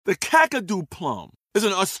The Kakadu plum is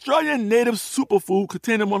an Australian native superfood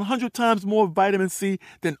containing 100 times more vitamin C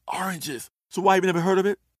than oranges. So why have you never heard of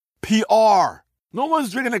it? PR. No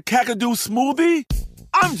one's drinking a Kakadu smoothie?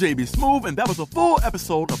 I'm JB Smoove, and that was a full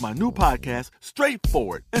episode of my new podcast,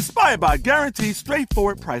 Straightforward, inspired by guaranteed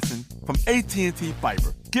straightforward pricing from AT&T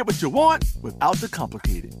Fiber. Get what you want without the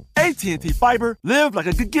complicated. AT&T Fiber, live like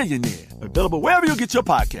a gigillionaire. Available wherever you get your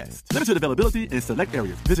podcasts. Limited availability in select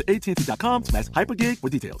areas. Visit AT&T.com/hypergig for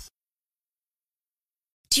details.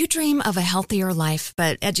 Do you dream of a healthier life,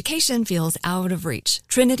 but education feels out of reach?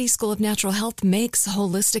 Trinity School of Natural Health makes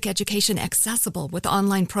holistic education accessible with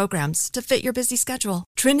online programs to fit your busy schedule.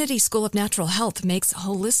 Trinity School of Natural Health makes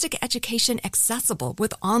holistic education accessible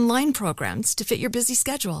with online programs to fit your busy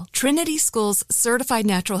schedule. Trinity School's Certified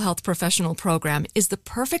Natural Health Professional Program is the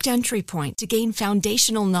perfect entry point to gain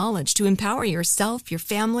foundational knowledge to empower yourself, your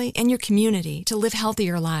family, and your community to live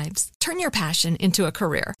healthier lives. Turn your passion into a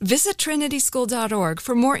career. Visit trinityschool.org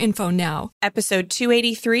for more info now. Episode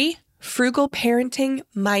 283, Frugal Parenting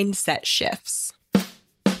Mindset Shifts.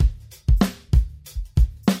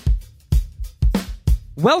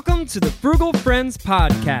 Welcome to the Frugal Friends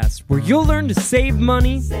Podcast, where you'll learn to save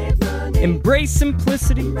money, embrace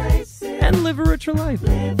simplicity, and live a richer life.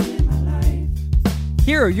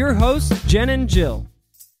 Here are your hosts, Jen and Jill.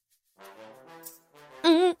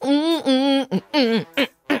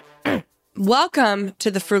 Welcome to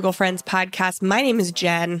the Frugal Friends Podcast. My name is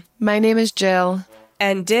Jen. My name is Jill.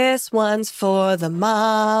 And this one's for the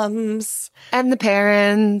moms. And the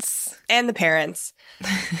parents. And the parents.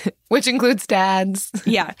 Which includes dads.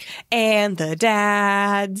 Yeah. And the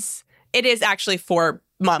dads. It is actually for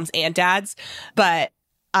moms and dads, but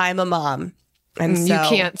I'm a mom. And so, you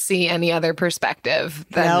can't see any other perspective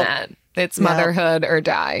than that. It's motherhood or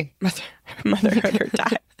die. Motherhood or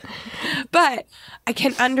die. But I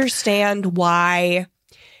can understand why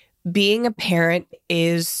being a parent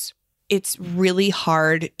it's really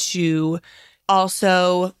hard to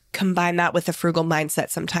also combine that with a frugal mindset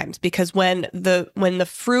sometimes, because when the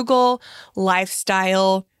frugal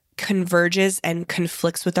lifestyle converges and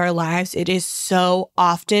conflicts with our lives, it is so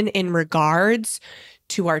often in regards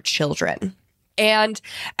to our children. And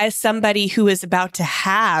as somebody who is about to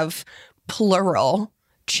have plural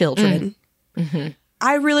children,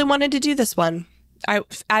 I really wanted to do this one.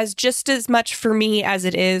 As just as much for me as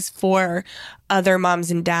it is for other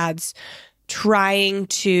moms and dads, trying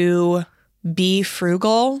to be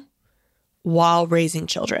frugal while raising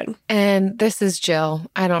children. And this is Jill.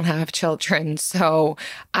 I don't have children, so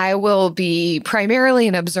I will be primarily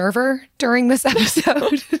an observer during this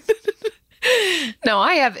episode. No,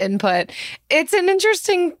 I have input. It's an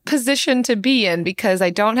interesting position to be in because I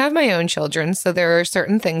don't have my own children. So there are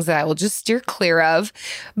certain things that I will just steer clear of.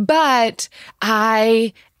 But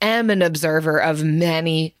I am an observer of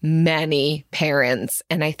many, many parents.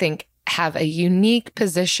 And I think have a unique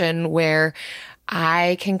position where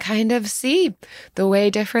I can kind of see the way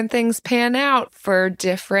different things pan out for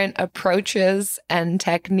different approaches and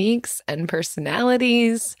techniques and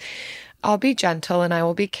personalities. I'll be gentle and I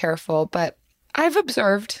will be careful, but I've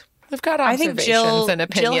observed. I've got observations and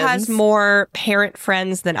opinions. Jill has more parent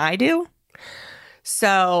friends than I do.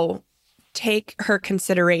 So take her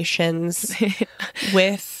considerations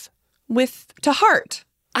with to heart.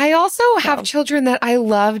 I also have children that I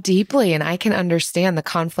love deeply, and I can understand the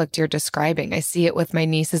conflict you're describing. I see it with my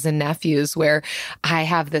nieces and nephews where I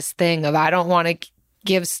have this thing of I don't want to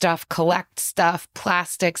give stuff, collect stuff,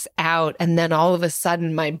 plastics out. And then all of a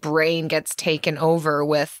sudden my brain gets taken over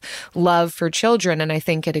with love for children. And I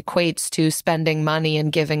think it equates to spending money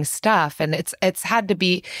and giving stuff. And it's had to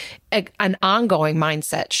be an ongoing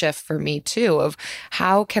mindset shift for me too, of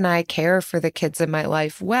how can I care for the kids in my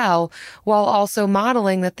life well, while also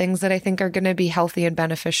modeling the things that I think are going to be healthy and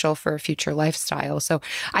beneficial for a future lifestyle. So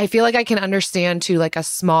I feel like I can understand to like a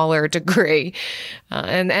smaller degree.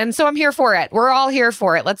 And so I'm here for it. We're all here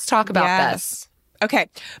for it. Let's talk about this. Okay.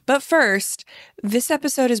 But first, this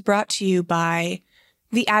episode is brought to you by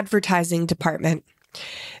the advertising department.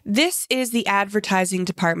 This is the advertising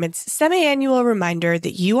department's semi-annual reminder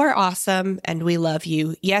that you are awesome and we love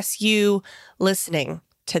you. Yes, you listening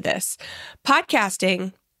to this.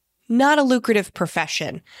 Podcasting, not a lucrative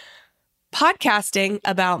profession. Podcasting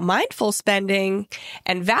about mindful spending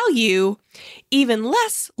and value, even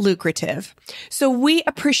less lucrative. So we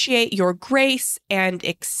appreciate your grace and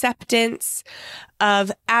acceptance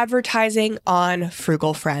of advertising on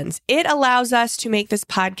Frugal Friends. It allows us to make this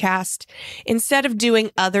podcast instead of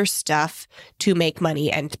doing other stuff to make money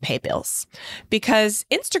and pay bills. Because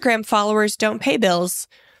Instagram followers don't pay bills,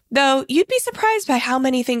 Though you'd be surprised by how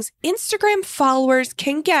many things Instagram followers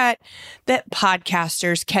can get that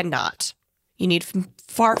podcasters cannot. You need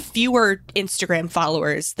far fewer Instagram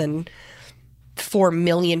followers than 4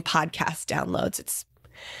 million podcast downloads.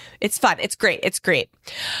 It's fun. It's great. It's great.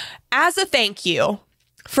 As a thank you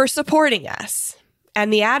for supporting us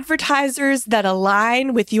and the advertisers that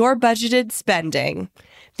align with your budgeted spending,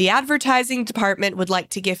 the advertising department would like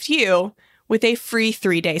to gift you with a free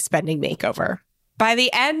 3-day spending makeover. By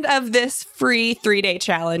the end of this free 3-day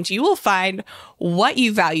challenge, you will find what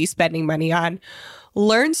you value spending money on,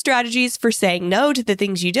 learn strategies for saying no to the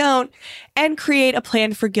things you don't, and create a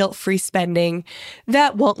plan for guilt-free spending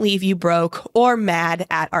that won't leave you broke or mad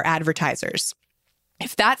at our advertisers.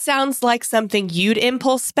 If that sounds like something you'd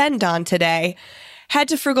impulse spend on today, head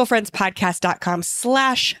to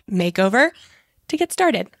frugalfriendspodcast.com/makeover to get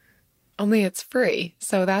started. Only it's free,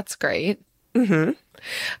 so that's great. Mm-hmm.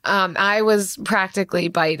 I was practically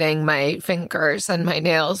biting my fingers and my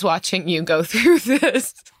nails watching you go through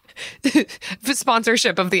this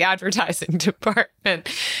sponsorship of the advertising department.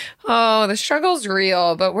 Oh, the struggle's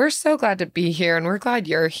real, but we're so glad to be here, and we're glad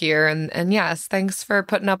you're here. And yes, thanks for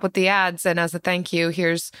putting up with the ads. And as a thank you,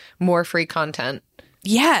 here's more free content.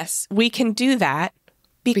 Yes, we can do that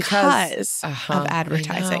because of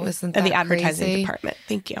advertising and the advertising department.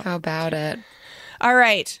 Thank you. How about it? All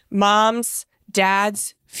right, moms,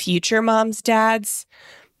 dads, future moms, dads,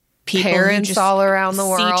 people parents who just all around the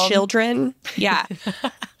world, see children. Yeah.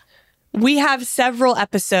 We have several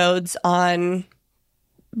episodes on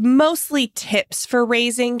mostly tips for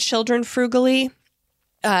raising children frugally.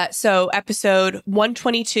 So episode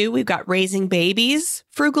 122, we've got raising babies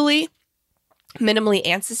frugally, minimally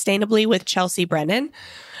and sustainably with Chelsea Brennan.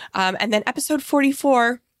 And then episode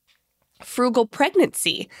 44, frugal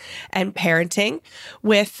pregnancy and parenting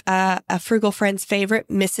with a Frugal Friends favorite,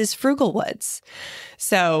 Mrs. Frugalwoods.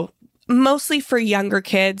 So mostly for younger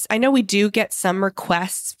kids. I know we do get some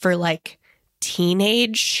requests for like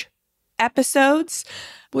teenage episodes.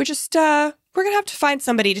 We're just, we're going to have to find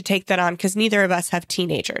somebody to take that on because neither of us have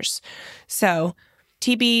teenagers. So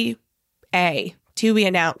TBA, to be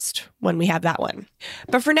announced when we have that one.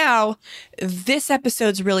 But for now, this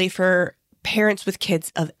episode's really for parents with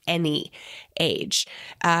kids of any age.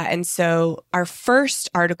 And so our first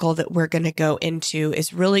article that we're going to go into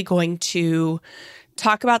is really going to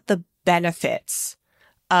talk about the benefits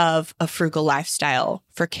of a frugal lifestyle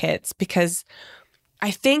for kids, because I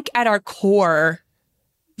think at our core,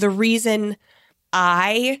 the reason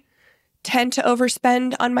I tend to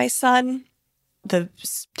overspend on my son, the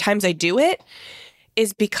times I do it,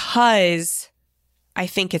 is because I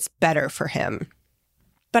think it's better for him.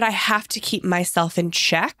 But I have to keep myself in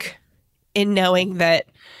check in knowing that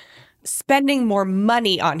spending more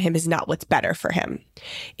money on him is not what's better for him.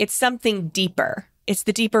 It's something deeper. It's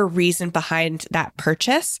the deeper reason behind that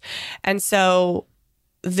purchase. And so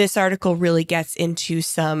this article really gets into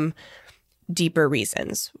some deeper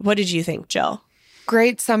reasons. What did you think, Jill?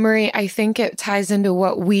 Great summary. I think it ties into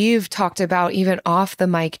what we've talked about even off the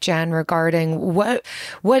mic, Jen, regarding what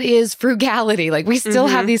is frugality. Like we still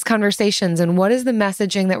have these conversations, and what is the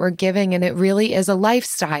messaging that we're giving? And it really is a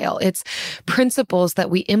lifestyle. It's principles that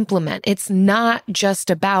we implement. It's not just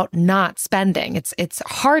about not spending. It's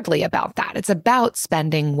hardly about that. It's about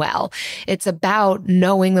spending well. It's about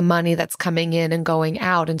knowing the money that's coming in and going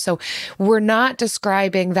out. And so we're not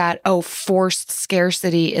describing that, forced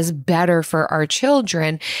scarcity is better for our children.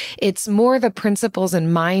 It's more the principles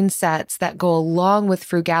and mindsets that go along with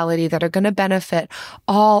frugality that are going to benefit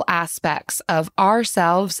all aspects of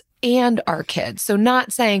ourselves and our kids. So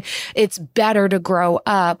not saying it's better to grow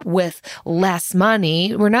up with less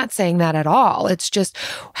money. We're not saying that at all. It's just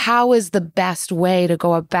how is the best way to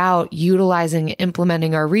go about utilizing,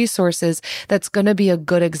 implementing our resources that's going to be a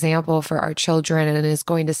good example for our children and is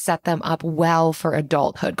going to set them up well for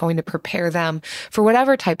adulthood, going to prepare them for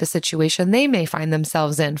whatever type of situation they may find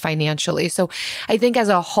themselves in financially. So I think as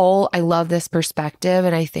a whole, I love this perspective.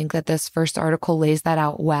 And I think that this first article lays that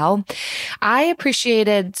out well. I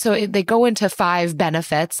appreciated, so they go into 5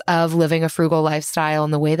 benefits of living a frugal lifestyle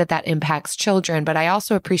and the way that that impacts children. But I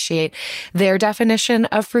also appreciate their definition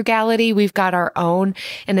of frugality. We've got our own,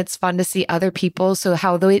 and it's fun to see other people. So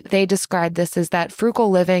how they describe this is that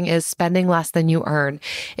frugal living is spending less than you earn.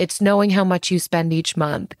 It's knowing how much you spend each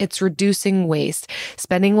month. It's reducing waste.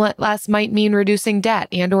 Spending less might mean reducing debt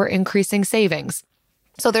and or increasing savings.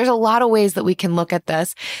 So there's a lot of ways that we can look at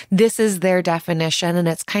this. This is their definition, and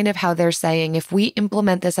it's kind of how they're saying if we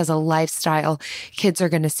implement this as a lifestyle, kids are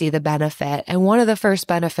going to see the benefit. And one of the first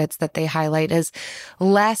benefits that they highlight is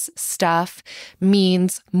less stuff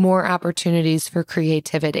means more opportunities for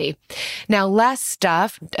creativity. Now, less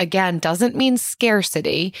stuff, again, doesn't mean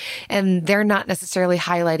scarcity, and they're not necessarily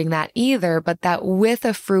highlighting that either, but that with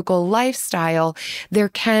a frugal lifestyle, there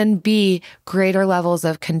can be greater levels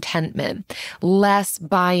of contentment, less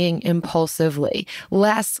buying impulsively,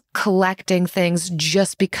 less collecting things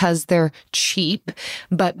just because they're cheap,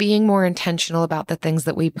 but being more intentional about the things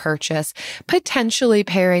that we purchase, potentially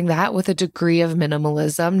pairing that with a degree of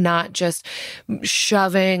minimalism, not just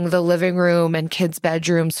shoving the living room and kids'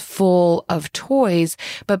 bedrooms full of toys,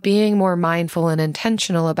 but being more mindful and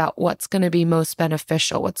intentional about what's going to be most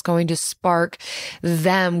beneficial, what's going to spark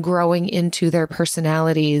them growing into their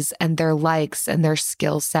personalities and their likes and their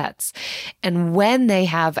skill sets. And when they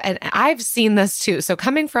have, and I've seen this too. So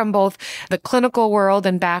coming from both the clinical world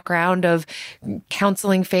and background of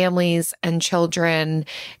counseling families and children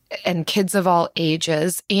and kids of all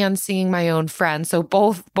ages and seeing my own friends. So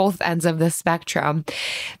both ends of the spectrum,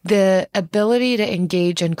 the ability to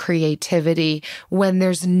engage in creativity when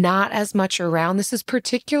there's not as much around. This is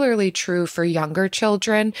particularly true for younger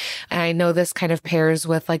children. And I know this kind of pairs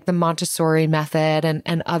with like the Montessori method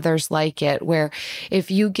and others like it, where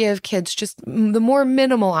if you give kids just the more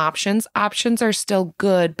minimal options are still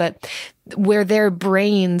good, but where their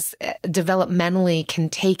brains developmentally can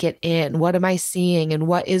take it in. What am I seeing and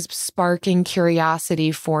what is sparking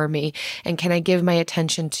curiosity for me? And can I give my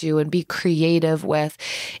attention to and be creative with?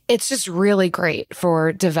 It's just really great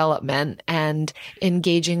for development and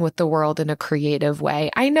engaging with the world in a creative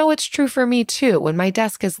way. I know it's true for me too. When my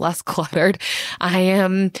desk is less cluttered, I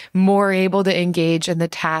am more able to engage in the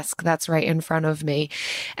task that's right in front of me.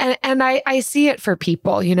 And I see it for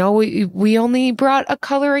people. You know, we only brought a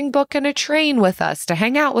coloring book and a train with us to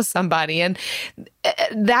hang out with somebody. And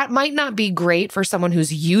that might not be great for someone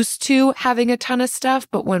who's used to having a ton of stuff,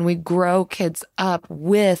 but when we grow kids up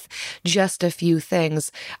with just a few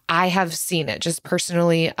things, I have seen it just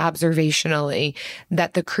personally, observationally,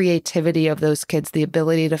 that the creativity of those kids, the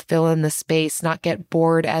ability to fill in the space, not get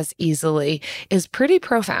bored as easily, is pretty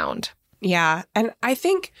profound. Yeah. And I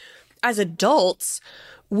think as adults,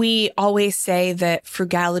 we always say that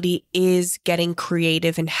frugality is getting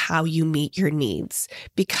creative in how you meet your needs,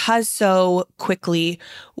 because so quickly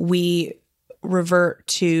we revert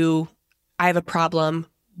to, I have a problem,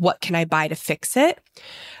 what can I buy to fix it?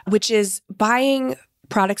 Which is buying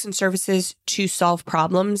products and services to solve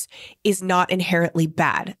problems is not inherently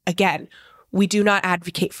bad. Again, we do not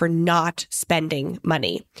advocate for not spending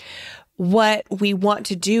money. What we want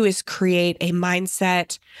to do is create a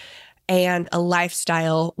mindset and a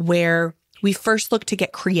lifestyle where we first look to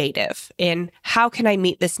get creative in how can I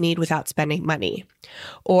meet this need without spending money?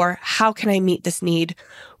 Or how can I meet this need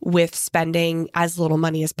with spending as little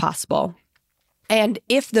money as possible? And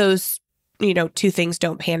if those, two things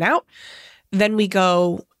don't pan out, then we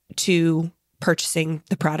go to purchasing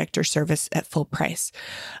the product or service at full price.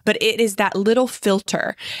 But it is that little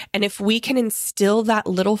filter. And if we can instill that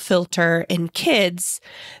little filter in kids,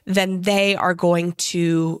 then it's going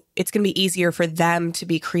to be easier for them to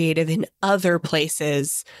be creative in other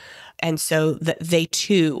places. And so that they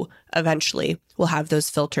too eventually will have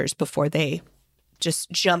those filters before they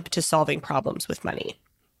just jump to solving problems with money.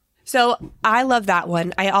 So I love that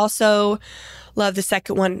one. I also love the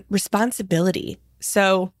second one, responsibility.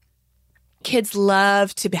 So kids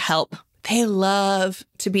love to help. They love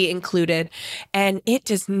to be included. And it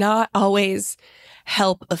does not always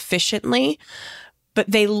help efficiently, but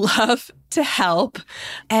they love to help.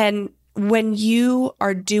 And when you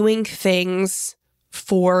are doing things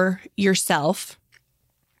for yourself,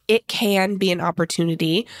 it can be an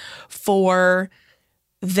opportunity for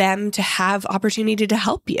them to have opportunity to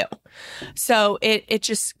help you. So it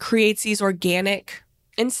just creates these organic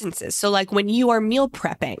instances. So like when you are meal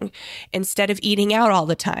prepping instead of eating out all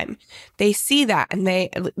the time, they see that and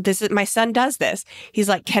my son does this. He's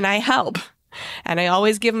like, can I help? And I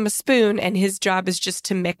always give him a spoon and his job is just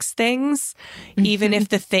to mix things, even if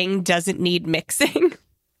the thing doesn't need mixing.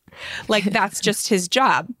 Like that's just his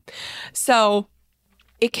job. So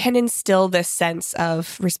it can instill this sense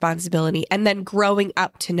of responsibility and then growing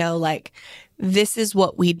up to know like, this is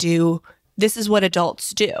what we do. This is what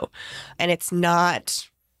adults do. And it's not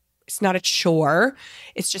a chore.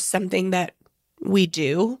 It's just something that we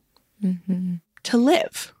do to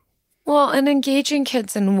live. Well, and engaging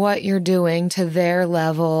kids in what you're doing to their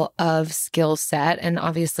level of skill set, and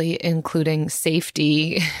obviously including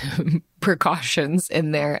safety precautions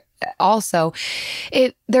in there. Also,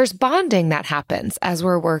 there's bonding that happens as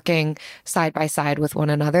we're working side by side with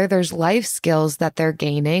one another. There's life skills that they're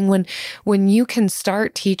gaining. When you can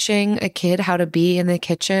start teaching a kid how to be in the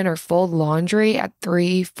kitchen or fold laundry at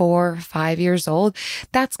 3, 4, 5 years old,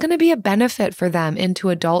 that's going to be a benefit for them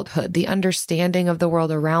into adulthood. The understanding of the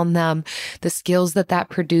world around them, the skills that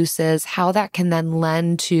produces, how that can then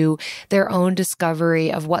lend to their own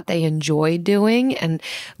discovery of what they enjoy doing and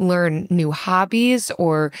learn new hobbies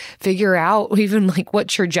or figure out even like what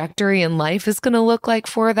trajectory in life is going to look like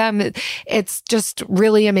for them. It's just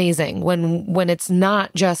really amazing when it's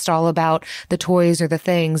not just all about the toys or the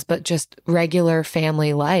things, but just regular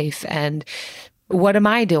family life. And what am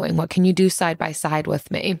I doing? What can you do side by side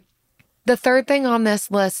with me? The third thing on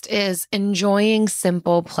this list is enjoying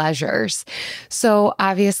simple pleasures. So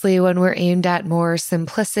obviously when we're aimed at more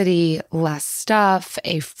simplicity, less stuff,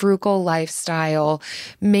 a frugal lifestyle,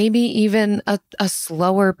 maybe even a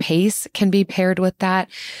slower pace can be paired with that,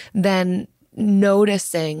 then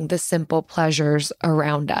noticing the simple pleasures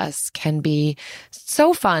around us can be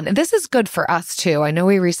so fun. And this is good for us too. I know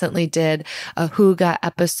we recently did a Hygge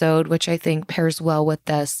episode, which I think pairs well with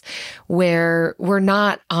this, where we're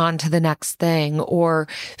not on to the next thing or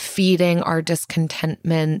feeding our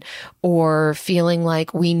discontentment or feeling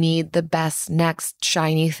like we need the best next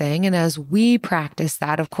shiny thing. And as we practice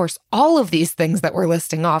that, of course, all of these things that we're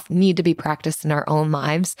listing off need to be practiced in our own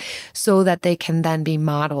lives so that they can then be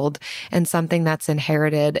modeled and something that's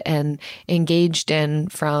inherited and engaged in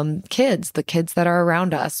from kids, the kids that are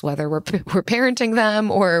around us, whether we're parenting them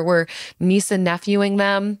or we're niece and nephewing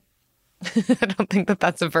them. I don't think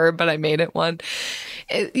that's a verb, but I made it one.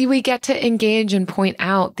 We get to engage and point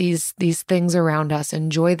out these things around us,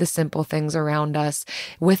 enjoy the simple things around us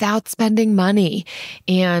without spending money.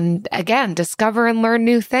 And again, discover and learn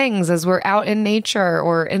new things as we're out in nature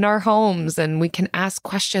or in our homes, and we can ask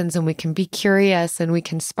questions and we can be curious and we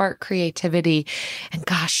can spark creativity. And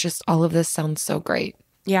gosh, just all of this sounds so great.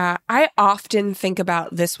 Yeah, I often think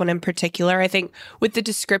about this one in particular. I think with the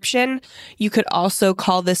description, you could also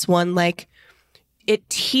call this one like it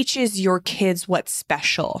teaches your kids what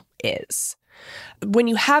special is. When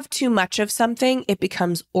you have too much of something, it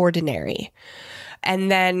becomes ordinary.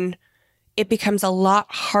 And then it becomes a lot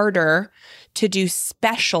harder to do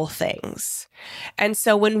special things. And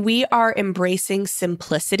so when we are embracing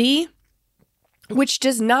simplicity, which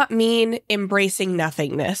does not mean embracing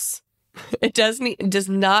nothingness, it does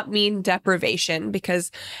not mean deprivation,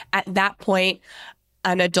 because at that point,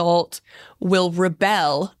 an adult will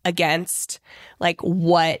rebel against like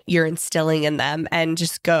what you're instilling in them and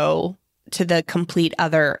just go to the complete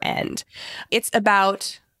other end. It's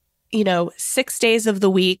about, 6 days of the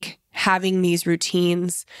week having these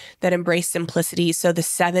routines that embrace simplicity. So the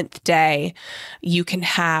 7th day, you can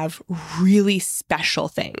have really special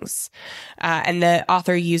things. And the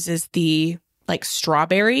author uses the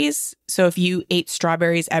strawberries. So if you ate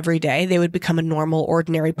strawberries every day, they would become a normal,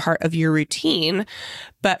 ordinary part of your routine.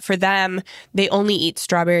 But for them, they only eat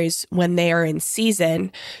strawberries when they are in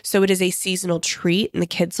season. So it is a seasonal treat, and the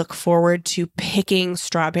kids look forward to picking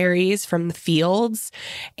strawberries from the fields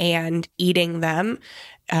and eating them.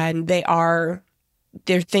 And they're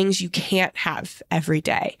things you can't have every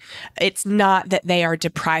day. It's not that they are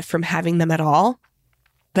deprived from having them at all,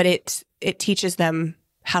 but it teaches them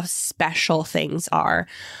how special things are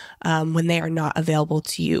when they are not available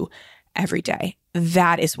to you every day.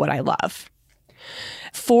 That is what I love.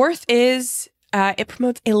 4th is it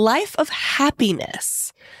promotes a life of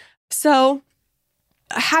happiness. So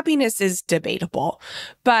happiness is debatable,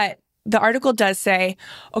 but the article does say,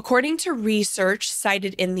 according to research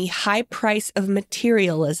cited in The High Price of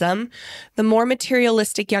Materialism, the more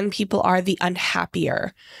materialistic young people are, the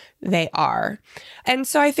unhappier they are. And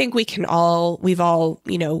so I think we've all,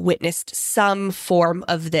 witnessed some form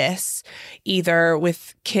of this, either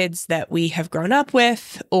with kids that we have grown up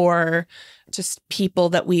with or just people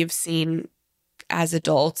that we've seen as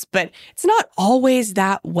adults, but it's not always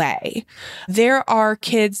that way. There are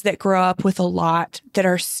kids that grow up with a lot that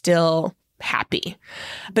are still happy,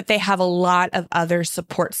 but they have a lot of other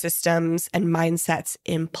support systems and mindsets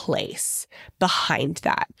in place behind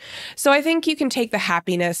that. So I think you can take the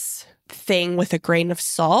happiness thing with a grain of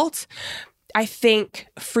salt. I think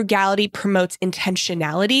frugality promotes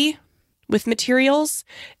intentionality with materials,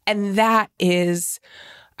 and that is,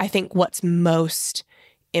 I think, what's most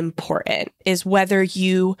important, is whether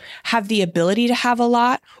you have the ability to have a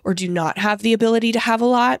lot or do not have the ability to have a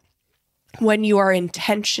lot. When you are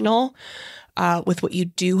intentional with what you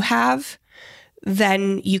do have,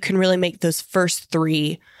 then you can really make those first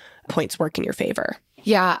 3 points work in your favor.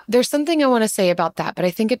 Yeah, there's something I want to say about that, but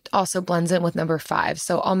I think it also blends in with number 5.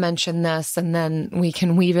 So I'll mention this and then we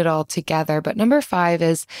can weave it all together. But number 5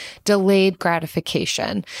 is delayed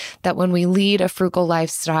gratification. That when we lead a frugal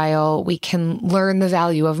lifestyle, we can learn the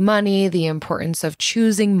value of money, the importance of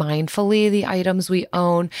choosing mindfully the items we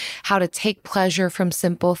own, how to take pleasure from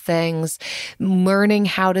simple things, learning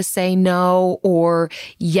how to say no or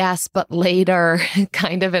yes, but later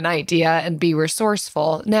kind of an idea, and be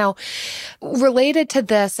resourceful. Now, related to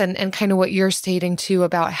this and kind of what you're stating too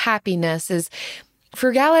about happiness is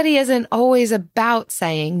frugality isn't always about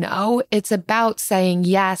saying no. It's about saying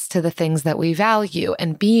yes to the things that we value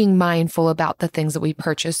and being mindful about the things that we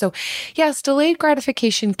purchase. So yes, delayed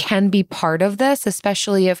gratification can be part of this,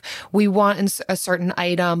 especially if we want a certain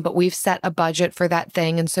item, but we've set a budget for that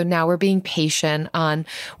thing. And so now we're being patient on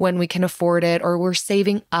when we can afford it, or we're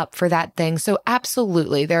saving up for that thing. So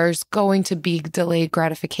absolutely, there's going to be delayed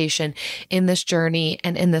gratification in this journey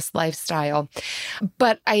and in this lifestyle.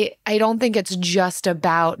 But I don't think it's just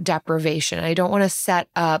about deprivation. I don't want to set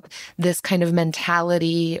up this kind of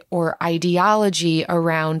mentality or ideology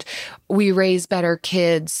around we raise better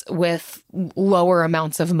kids with lower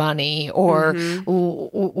amounts of money or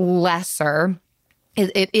lesser.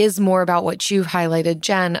 It is more about what you've highlighted,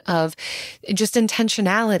 Jen, of just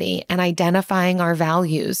intentionality and identifying our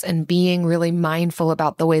values and being really mindful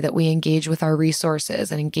about the way that we engage with our resources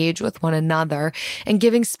and engage with one another and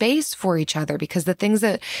giving space for each other, because the things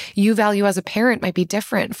that you value as a parent might be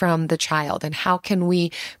different from the child. And how can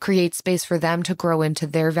we create space for them to grow into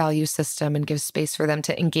their value system and give space for them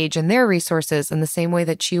to engage in their resources in the same way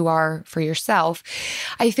that you are for yourself?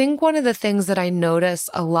 I think one of the things that I notice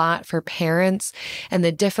a lot for parents and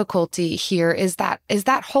the difficulty here is that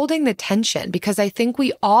holding the tension, because I think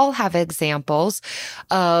we all have examples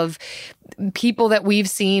of people that we've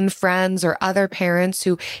seen, friends or other parents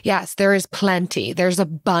who, yes, there is plenty, there's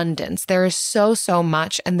abundance, there is so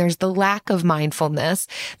much, and there's the lack of mindfulness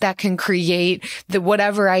that can create the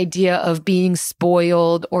whatever idea of being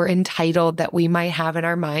spoiled or entitled that we might have in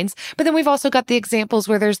our minds. But then we've also got the examples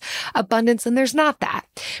where there's abundance and there's not that.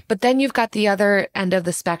 But then you've got the other end of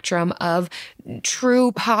the spectrum of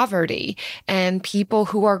true poverty and people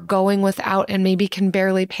who are going without and maybe can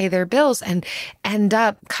barely pay their bills and end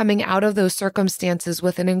up coming out of those circumstances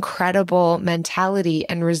with an incredible mentality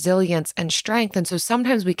and resilience and strength. And so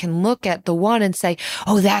sometimes we can look at the one and say,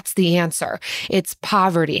 oh, that's the answer. It's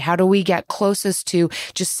poverty. How do we get closest to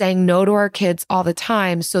just saying no to our kids all the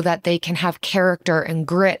time so that they can have character and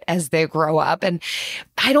grit as they grow up? And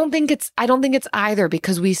I don't think it's either,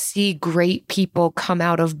 because we see great people come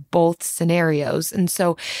out of both scenarios. And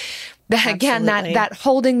so again, that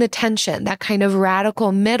holding the tension, that kind of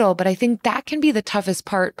radical middle. But I think that can be the toughest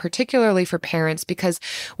part, particularly for parents, because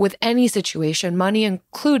with any situation, money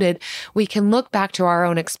included, we can look back to our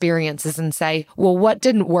own experiences and say, well, what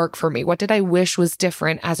didn't work for me? What did I wish was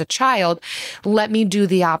different as a child? Let me do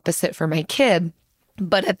the opposite for my kid.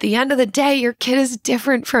 But at the end of the day, your kid is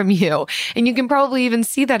different from you. And you can probably even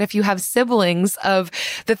see that if you have siblings, of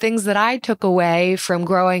the things that I took away from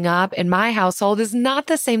growing up in my household is not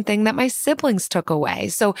the same thing that my siblings took away.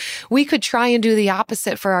 So we could try and do the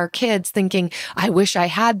opposite for our kids, thinking, I wish I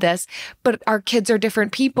had this, but our kids are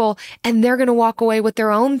different people and they're going to walk away with their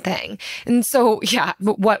own thing. And so, yeah,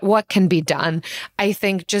 what can be done? I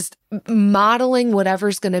think just modeling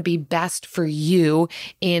whatever's going to be best for you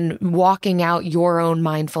in walking out your own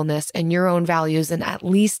mindfulness and your own values, and at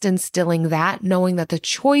least instilling that, knowing that the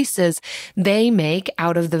choices they make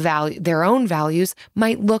out of their own values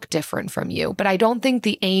might look different from you. But I don't think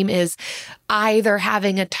the aim is either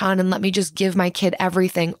having a ton and let me just give my kid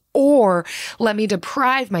everything, or let me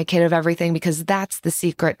deprive my kid of everything, because that's the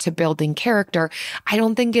secret to building character. I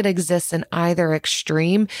don't think it exists in either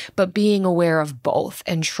extreme, but being aware of both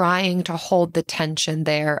and trying to hold the tension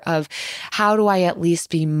there of how do I at least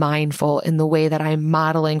be mindful in the way that I'm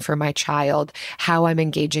modeling for my child, how I'm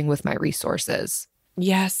engaging with my resources.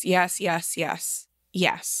 Yes.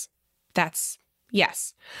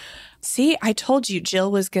 See, I told you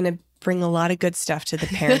Jill was going to bring a lot of good stuff to the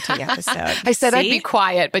parenting episode. I said I'd be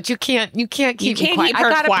quiet, but you can't keep me quiet. I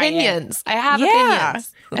got opinions. I have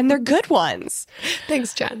opinions. And they're good ones.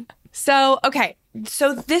 Thanks, Jen. So, okay.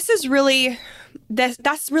 So this is really,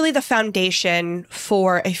 that's really the foundation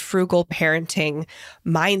for a frugal parenting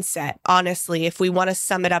mindset. Honestly, if we want to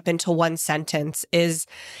sum it up into one sentence, it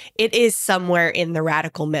is somewhere in the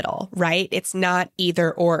radical middle, right? It's not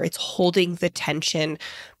either or, it's holding the tension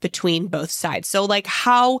between both sides. So like,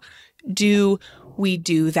 how do we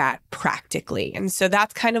do that practically? And so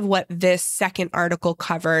that's kind of what this second article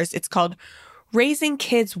covers. It's called Raising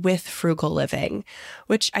Kids with Frugal Living,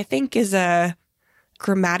 which I think is a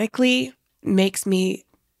grammatically makes me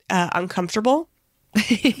uncomfortable.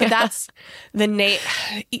 But that's the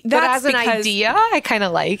But as an idea, I kind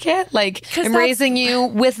of like it. Like, I'm raising you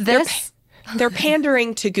with this. They're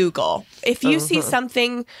pandering to Google. If you see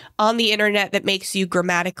something on the internet that makes you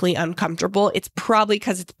grammatically uncomfortable, it's probably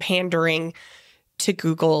because it's pandering to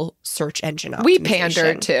Google search engine optimization. We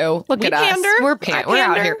pander too. Look at us. We're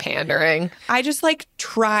out here pandering. I just like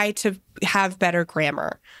try to have better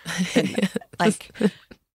grammar.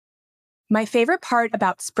 My favorite part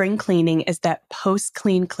about spring cleaning is that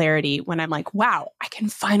post-clean clarity when I'm like, wow, I can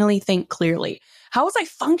finally think clearly. How was I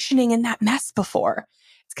functioning in that mess before?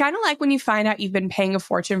 It's kind of like when you find out you've been paying a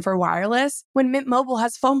fortune for wireless when Mint Mobile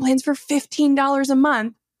has phone plans for $15 a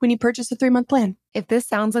month when you purchase a 3-month plan. If this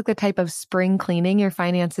sounds like the type of spring cleaning your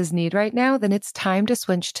finances need right now, then it's time to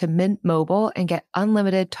switch to Mint Mobile and get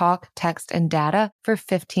unlimited talk, text, and data for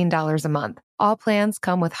 $15 a month. All plans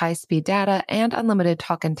come with high-speed data and unlimited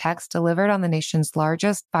talk and text delivered on the nation's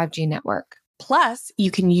largest 5G network. Plus,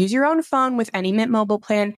 you can use your own phone with any Mint Mobile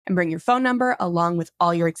plan and bring your phone number along with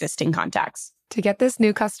all your existing contacts. To get this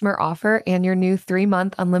new customer offer and your new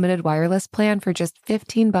 3-month unlimited wireless plan for just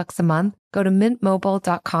 $15 a month, go to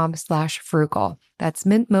mintmobile.com/frugal. That's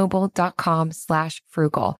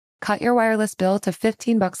mintmobile.com/frugal. Cut your wireless bill to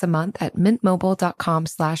 $15 a month at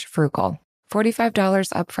mintmobile.com/frugal.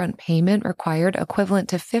 $45 upfront payment required, equivalent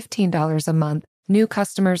to $15 a month. New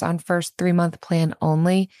customers on first 3-month plan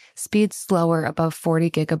only. Speed slower above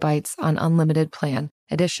 40 gigabytes on unlimited plan.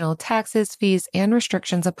 Additional taxes, fees, and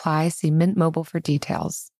restrictions apply. See Mint Mobile for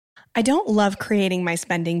details. I don't love creating my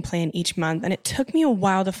spending plan each month, and it took me a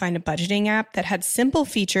while to find a budgeting app that had simple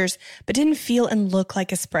features but didn't feel and look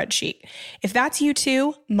like a spreadsheet. If that's you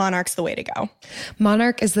too, Monarch's the way to go.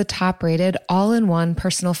 Monarch is the top-rated, all-in-one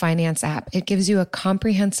personal finance app. It gives you a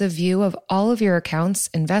comprehensive view of all of your accounts,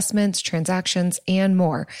 investments, transactions, and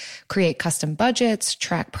more. Create custom budgets,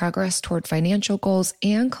 track progress toward financial goals,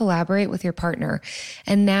 and collaborate with your partner.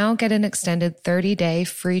 And now get an extended 30-day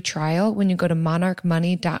free trial when you go to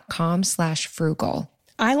monarchmoney.com/frugal.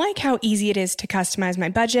 I like how easy it is to customize my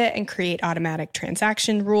budget and create automatic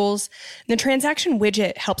transaction rules. The transaction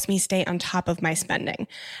widget helps me stay on top of my spending.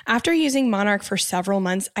 After using Monarch for several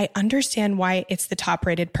months, I understand why it's the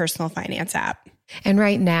top-rated personal finance app. And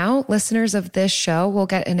right now, listeners of this show will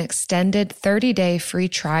get an extended 30-day free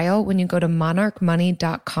trial when you go to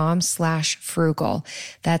monarchmoney.com/frugal.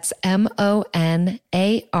 That's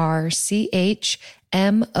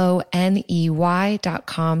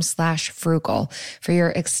monarchmoney.com/frugal. For your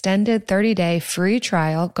extended 30-day free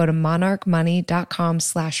trial, go to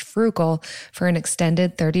monarchmoney.com/frugal for an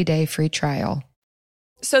extended 30-day free trial.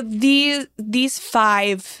 So these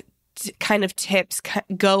 5 kind of tips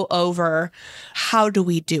go over how do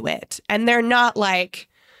we do it, and they're not like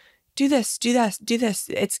do this.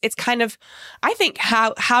 It's kind of, I think,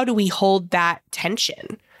 how do we hold that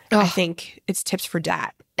tension? I think it's tips for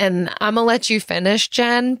that. And I'm going to let you finish,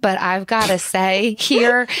 Jen, but I've got to say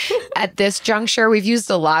here at this juncture, we've used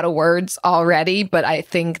a lot of words already, but I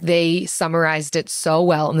think they summarized it so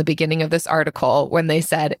well in the beginning of this article when they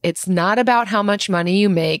said, it's not about how much money you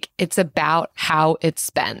make, it's about how it's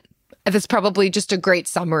spent. That's probably just a great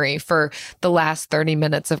summary for the last 30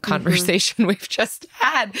 minutes of conversation we've just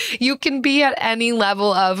had. You can be at any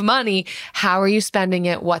level of money. How are you spending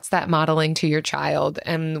it? What's that modeling to your child?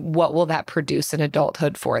 And what will that produce in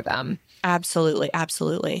adulthood for them? Absolutely.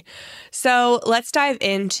 Absolutely. So let's dive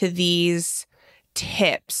into these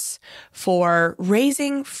tips for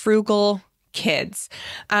raising frugal kids.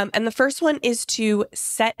 And the first one is to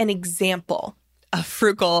set an example of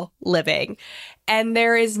frugal living. And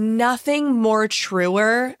there is nothing more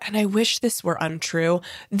truer, and I wish this were untrue,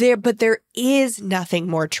 but there is nothing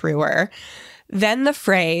more truer than the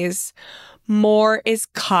phrase, more is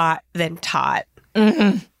caught than taught.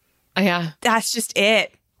 Mm-hmm. Yeah. That's just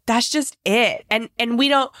it. And we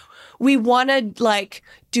want to like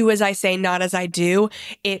do as I say, not as I do.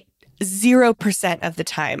 It 0% of the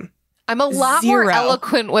time. I'm a lot more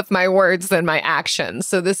eloquent with my words than my actions.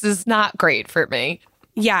 So this is not great for me.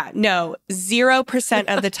 Yeah, no,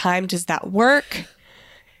 0% of the time does that work.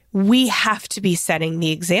 We have to be setting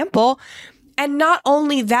the example. And not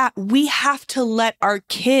only that, we have to let our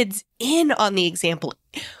kids in on the example.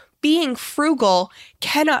 Being frugal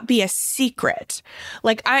cannot be a secret.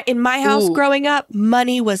 Like in my house growing up,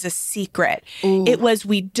 money was a secret. It was,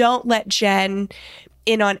 we don't let Jen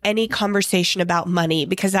in on any conversation about money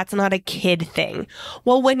because that's not a kid thing.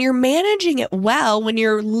 Well, when you're managing it well, when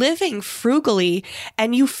you're living frugally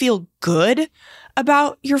and you feel good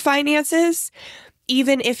about your finances,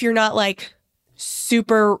 even if you're not like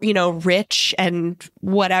super, rich and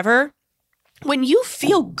whatever, when you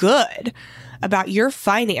feel good about your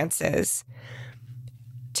finances,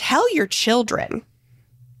 tell your children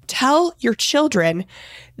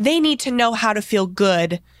they need to know how to feel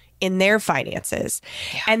good in their finances.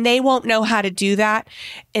 Yeah. And they won't know how to do that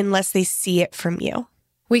unless they see it from you.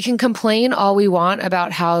 We can complain all we want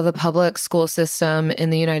about how the public school system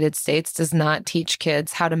in the United States does not teach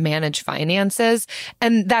kids how to manage finances.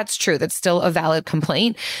 And that's true. That's still a valid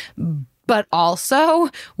complaint. But also,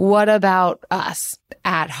 what about us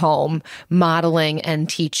at home modeling and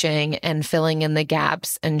teaching and filling in the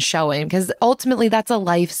gaps and showing? Because ultimately, that's a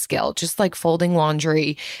life skill, just like folding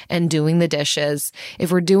laundry and doing the dishes.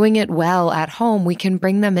 If we're doing it well at home, we can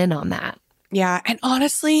bring them in on that. Yeah. And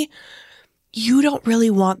honestly, you don't really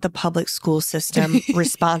want the public school system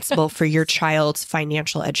responsible for your child's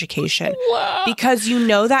financial education. Wow. Because you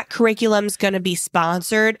know that curriculum's going to be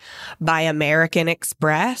sponsored by American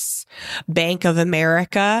Express, Bank of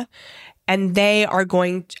America, and they are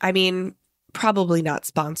going to, I mean, probably not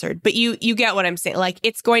sponsored, but you get what I'm saying. Like,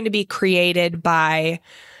 it's going to be created by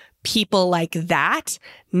people like that,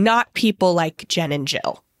 not people like Jen and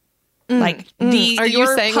Jill. Like are you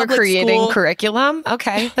saying we're creating curriculum?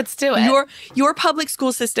 Okay, let's do it. Your public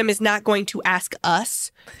school system is not going to ask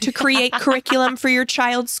us to create curriculum for your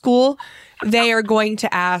child's school. They are going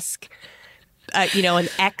to ask, an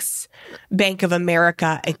ex Bank of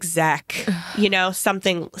America exec,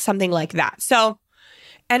 something like that. So,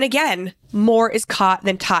 and again, more is caught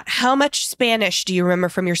than taught. How much Spanish do you remember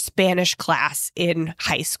from your Spanish class in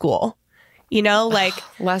high school?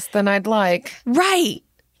 Less than I'd like. Right.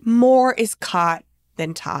 More is caught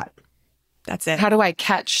than taught. That's it. How do I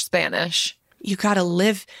catch Spanish? You got to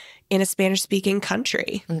live in a Spanish-speaking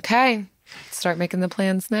country. Okay. Start making the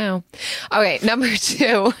plans now. Okay, number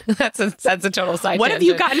 2. That's a total side What tangent. have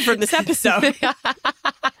you gotten from this episode?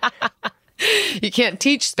 You can't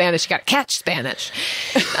teach Spanish. You got to catch Spanish.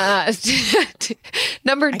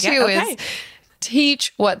 Number 2 is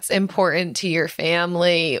teach what's important to your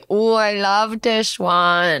family. Oh, I love this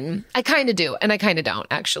one. I kind of do, and I kind of don't,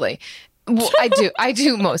 actually. Well, I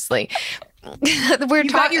do mostly. You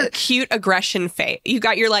got your cute aggression face. You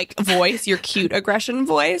got your voice, your cute aggression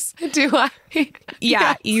voice. Do I?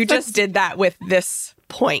 Yeah, you just did that with this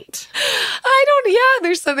point.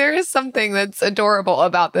 There is something that's adorable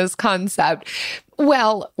about this concept.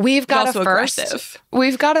 Well, we've got a first. Aggressive.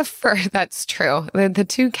 We've got a first. That's true. The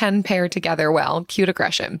two can pair together well. Cute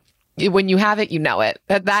aggression. When you have it, you know it.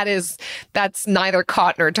 That's neither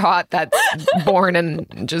caught nor taught. That's born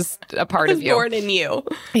and just a part of you. Born in you.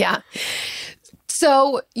 Yeah.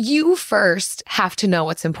 So you first have to know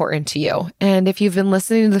what's important to you. And if you've been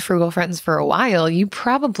listening to the Frugal Friends for a while, you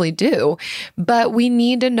probably do. But we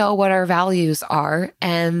need to know what our values are.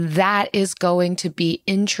 And that is going to be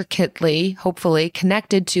intricately, hopefully,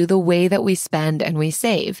 connected to the way that we spend and we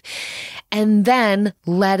save. And then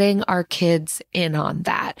letting our kids in on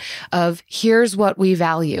that of here's what we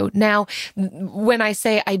value. Now, when I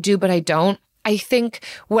say I do, but I don't, I think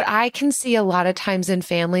what I can see a lot of times in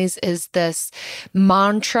families is this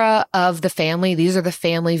mantra of the family. These are the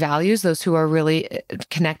family values, those who are really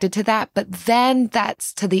connected to that. But then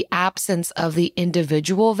that's to the absence of the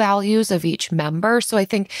individual values of each member. So I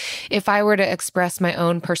think if I were to express my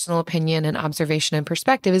own personal opinion and observation and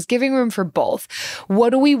perspective is giving room for both.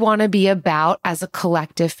 What do we want to be about as a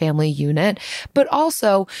collective family unit? But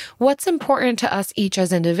also what's important to us each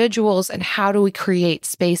as individuals and how do we create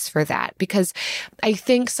space for that? Because I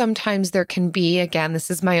think sometimes there can be, again,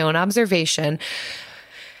 this is my own observation,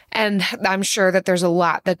 and I'm sure that there's a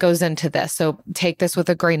lot that goes into this, so take this with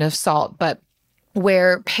a grain of salt, but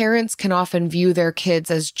where parents can often view their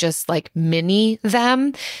kids as just like mini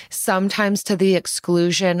them, sometimes to the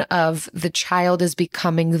exclusion of the child is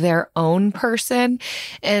becoming their own person.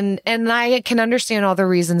 And I can understand all the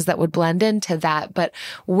reasons that would blend into that, but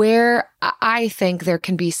where I think there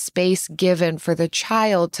can be space given for the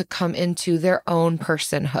child to come into their own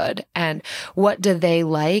personhood and what do they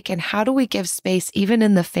like and how do we give space even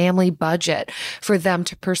in the family budget for them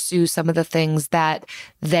to pursue some of the things that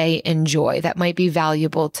they enjoy that might be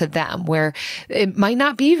valuable to them, where it might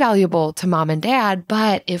not be valuable to mom and dad,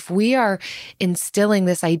 but if we are instilling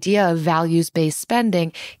this idea of values-based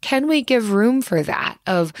spending, can we give room for that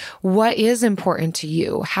of what is important to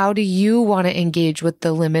you? How do you want to engage with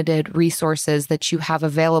the limited resources resources that you have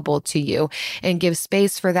available to you and give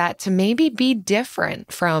space for that to maybe be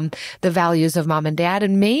different from the values of mom and dad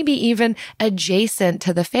and maybe even adjacent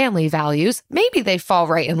to the family values. Maybe they fall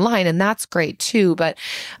right in line, and that's great too. But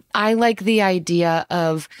I like the idea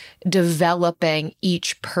of developing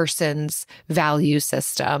each person's value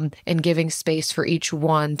system and giving space for each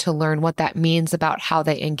one to learn what that means about how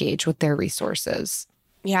they engage with their resources.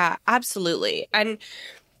 Yeah, absolutely. And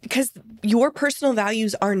because your personal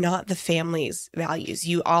values are not the family's values.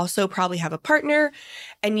 You also probably have a partner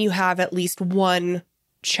and you have at least one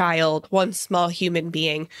child, one small human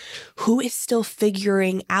being who is still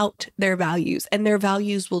figuring out their values, and their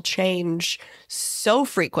values will change so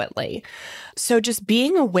frequently. So just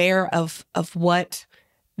being aware of what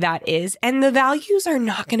that is, and the values are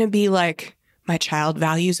not going to be like, my child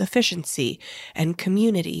values efficiency and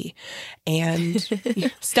community and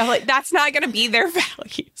stuff like that's not going to be their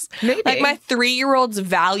values. Maybe. Like my 3-year-old's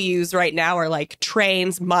values right now are like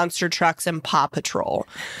trains, monster trucks, and Paw Patrol.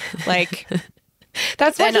 Like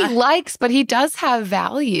that's what he likes, but he does have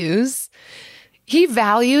values. He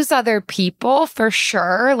values other people for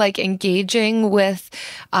sure, like engaging with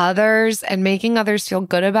others and making others feel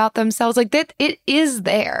good about themselves. Like that, it is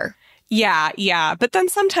there. Yeah. But then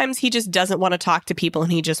sometimes he just doesn't want to talk to people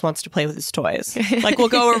and he just wants to play with his toys. Like we'll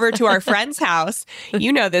go over to our friend's house.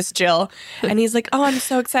 You know this, Jill. And he's like, oh, I'm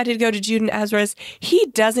so excited to go to Jude and Ezra's. He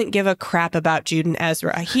doesn't give a crap about Jude and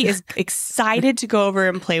Ezra. He is excited to go over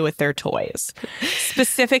and play with their toys.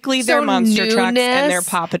 Specifically their monster trucks and their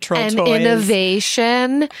Paw Patrol and toys.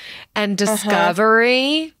 Innovation and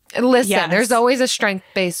discovery. Listen, Yes. There's always a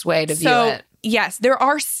strength-based way to view it. Yes, there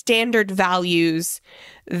are standard values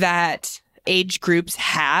that age groups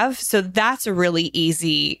have. So that's a really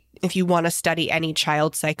easy, if you want to study any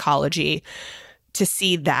child psychology, to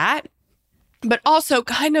see that. But also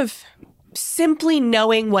kind of simply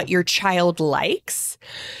knowing what your child likes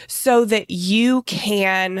so that you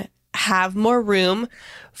can have more room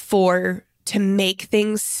to make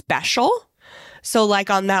things special. So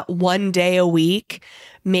like on that one day a week,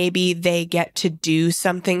 maybe they get to do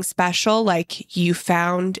something special, like you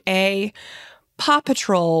found a Paw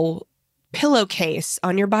Patrol pillowcase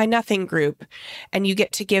on your Buy Nothing group and you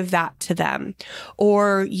get to give that to them.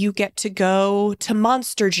 Or you get to go to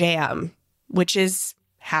Monster Jam, which is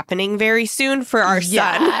happening very soon for our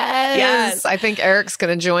son. Yes. I think Eric's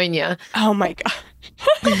going to join you. Oh my God.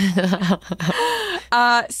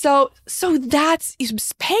 So that's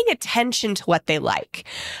paying attention to what they like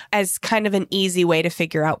as kind of an easy way to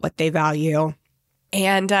figure out what they value.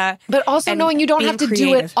 And but also knowing you don't have to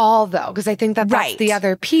do it all, though, because I think that's Right. the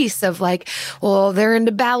other piece of like, well, they're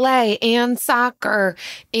into ballet and soccer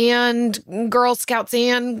and Girl Scouts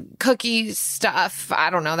and cookie stuff. I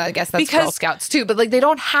don't know. I guess that's Girl Scouts too. But like, they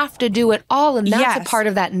don't have to do it all. And that's a part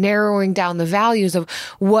of that narrowing down the values of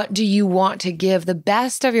what do you want to give the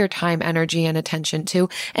best of your time, energy, and attention to.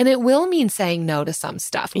 And it will mean saying no to some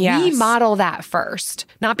stuff. Yes. We model that first,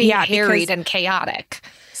 not being harried and chaotic.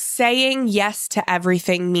 Saying yes to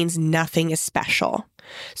everything means nothing is special.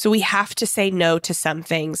 So we have to say no to some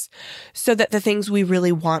things so that the things we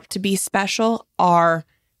really want to be special are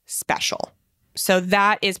special. So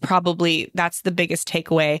that's the biggest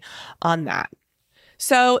takeaway on that.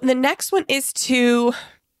 So the next one is to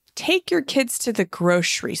take your kids to the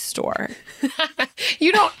grocery store.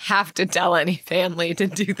 You don't have to tell any family to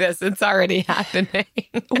do this. It's already happening.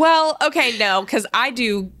 Well, okay, no, because I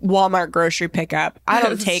do Walmart grocery pickup.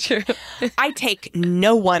 I take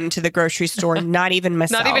no one to the grocery store, not even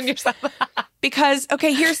myself. Not even yourself. Because,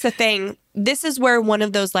 okay, here's the thing. This is where one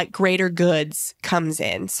of those like greater goods comes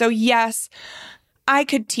in. So yes, I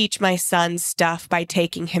could teach my son stuff by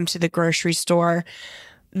taking him to the grocery store.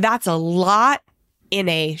 That's a lot in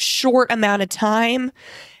a short amount of time.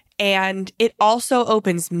 And it also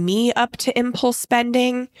opens me up to impulse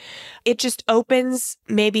spending. It just opens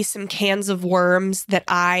maybe some cans of worms that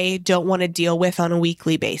I don't want to deal with on a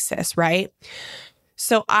weekly basis, right?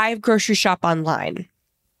 So I grocery shop online.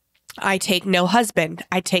 I take no husband.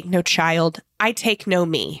 I take no child. I take no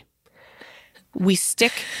me. We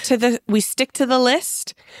stick to the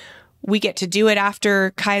list. We get to do it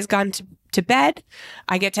after Kai's gone to bed.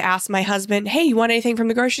 I get to ask my husband, hey, you want anything from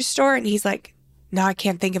the grocery store? And he's like, no, I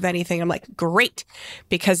can't think of anything. I'm like, great.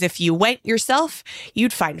 Because if you went yourself,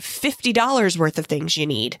 you'd find $50 worth of things you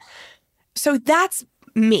need. So that's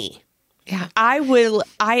me. Yeah. I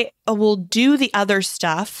will do the other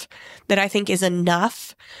stuff that I think is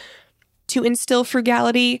enough to instill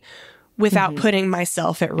frugality without putting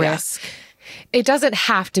myself at risk. It doesn't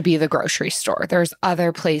have to be the grocery store. There's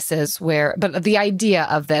other places but the idea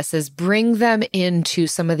of this is bring them into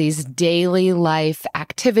some of these daily life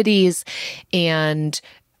activities and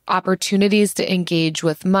opportunities to engage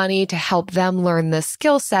with money to help them learn this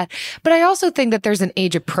skill set. But I also think that there's an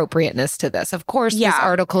age appropriateness to this. Of course, this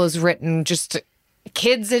article is written just to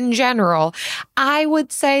kids in general. I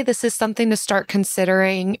would say this is something to start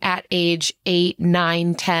considering at age 8,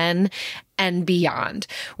 9, 10 and beyond,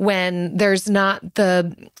 when there's not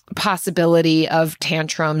the possibility of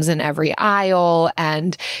tantrums in every aisle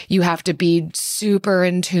and you have to be super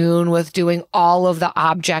in tune with doing all of the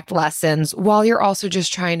object lessons while you're also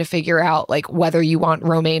just trying to figure out like whether you want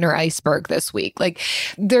romaine or iceberg this week. Like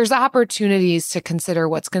there's opportunities to consider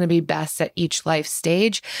what's going to be best at each life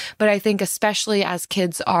stage. But I think especially as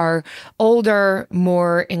kids are older,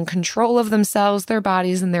 more in control of themselves, their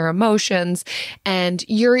bodies and their emotions, and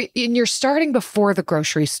you're starting before the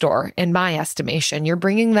grocery store, in my estimation. You're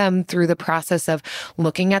bringing them through the process of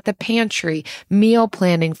looking at the pantry, meal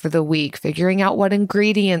planning for the week, figuring out what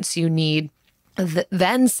ingredients you need,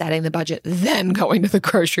 then setting the budget, then going to the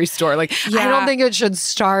grocery store. Like, I don't think it should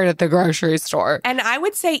start at the grocery store. And I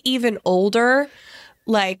would say even older,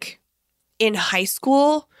 like in high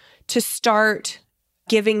school, to start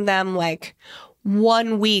giving them like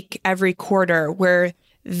 1 week every quarter where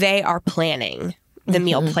they are planning the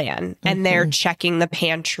meal plan and they're checking the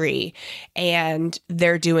pantry and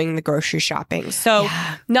they're doing the grocery shopping. So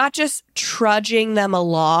not just trudging them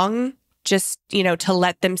along, just, to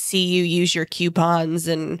let them see you use your coupons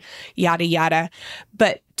and yada, yada,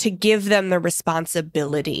 but to give them the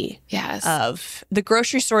responsibility of the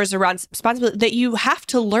grocery store is a responsibility that you have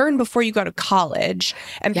to learn before you go to college.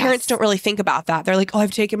 And parents don't really think about that. They're like, oh,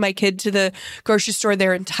 I've taken my kid to the grocery store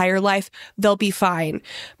their entire life. They'll be fine.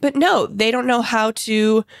 But no, they don't know how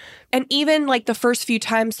to. And even like the first few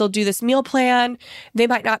times they'll do this meal plan, they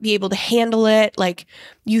might not be able to handle it. Like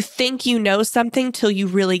you think you know something till you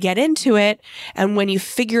really get into it. And when you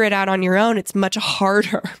figure it out on your own, it's much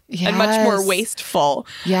harder and much more wasteful.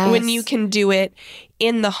 When you can do it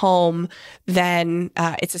in the home, then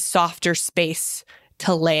it's a softer space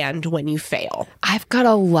to land when you fail. I've got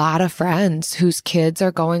a lot of friends whose kids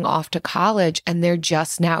are going off to college and they're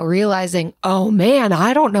just now realizing, oh man,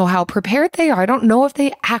 I don't know how prepared they are. I don't know if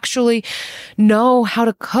they actually know how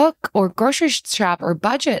to cook or grocery shop or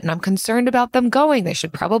budget. And I'm concerned about them going. They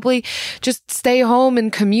should probably just stay home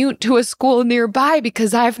and commute to a school nearby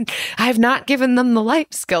because I've not given them the life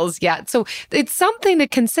skills yet. So it's something to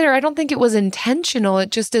consider. I don't think it was intentional. It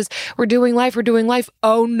just is, we're doing life.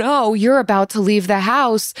 Oh no, you're about to leave the house.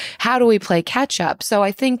 How do we play catch up? So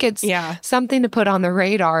I think it's something to put on the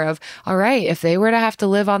radar of, all right, if they were to have to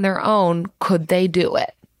live on their own, could they do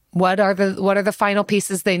it? What are the final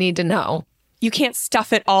pieces they need to know? You can't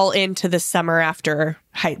stuff it all into the summer after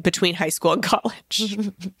between high school and college.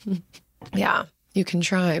 Yeah, you can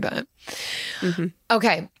try, but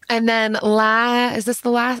okay. And then is this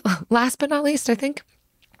the last but not least, I think?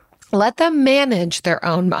 Let them manage their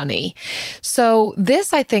own money. So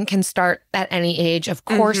this, I think, can start at any age. Of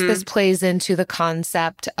course, this plays into the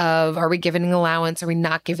concept of, are we giving an allowance? Are we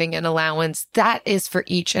not giving an allowance? That is for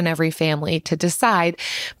each and every family to decide.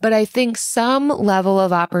 But I think some level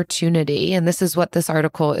of opportunity, and this is what this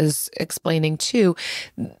article is explaining too,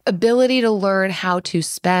 ability to learn how to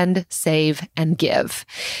spend, save, and give.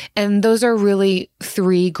 And those are really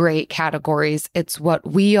 3 great categories. It's what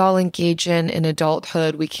we all engage in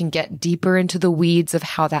adulthood. We can get deeper into the weeds of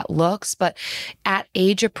how that looks, but at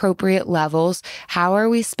age appropriate levels, how are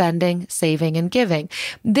we spending, saving, and giving?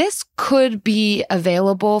 This could be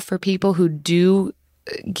available for people who do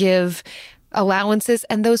give allowances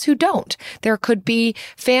and those who don't. There could be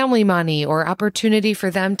family money or opportunity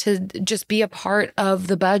for them to just be a part of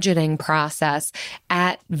the budgeting process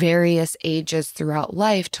at various ages throughout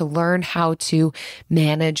life to learn how to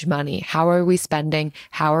manage money. How are we spending?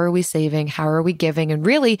 How are we saving? How are we giving? And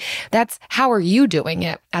really, that's how are you doing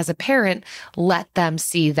it? As a parent, let them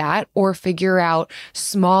see that or figure out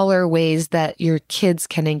smaller ways that your kids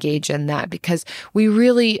can engage in that, because we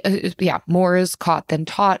really, more is caught than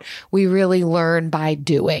taught. We really learn by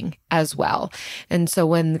doing as well. And so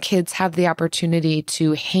when the kids have the opportunity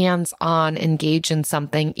to hands-on engage in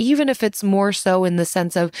something, even if it's more so in the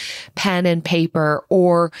sense of pen and paper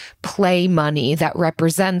or play money that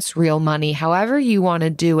represents real money, however you want to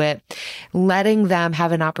do it, letting them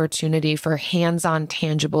have an opportunity for hands-on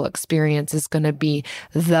tangible experience is going to be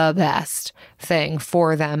the best thing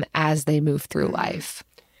for them as they move through life.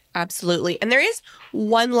 Absolutely. And there is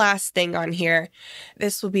one last thing on here.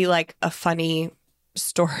 This will be like a funny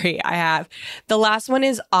story I have. The last one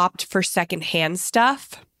is opt for secondhand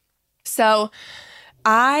stuff. So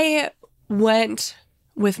I went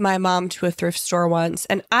with my mom to a thrift store once,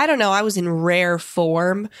 and I don't know, I was in rare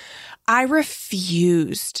form. I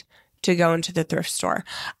refused to go into the thrift store.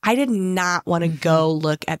 I did not want to go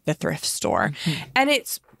look at the thrift store. And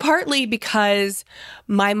it's partly because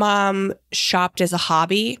my mom shopped as a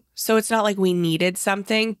hobby. So it's not like we needed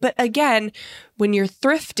something. But again, when you're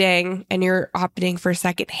thrifting and you're opting for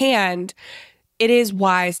secondhand, it is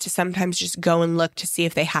wise to sometimes just go and look to see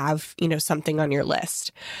if they have, something on your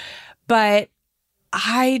list. But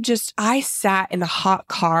I sat in a hot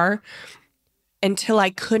car until I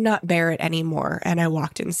could not bear it anymore. And I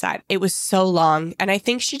walked inside. It was so long. And I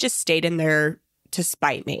think she just stayed in there to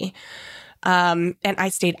spite me. And I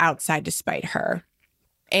stayed outside to spite her.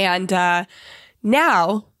 And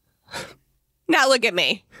now look at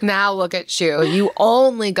me. Now look at you. You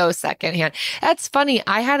only go secondhand. That's funny.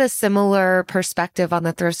 I had a similar perspective on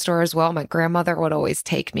the thrift store as well. My grandmother would always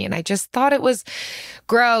take me, and I just thought it was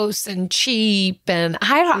gross and cheap. And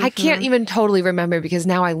I can't even totally remember because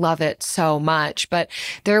now I love it so much. But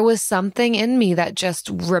there was something in me that just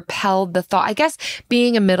repelled the thought. I guess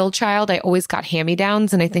being a middle child, I always got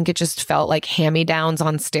hand-me-downs, and I think it just felt like hand-me-downs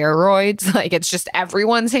on steroids. Like it's just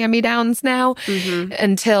everyone's hand-me-downs now.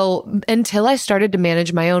 Until I started to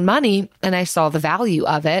manage my own money and I saw the value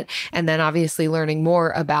of it. And then obviously learning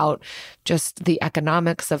more about just the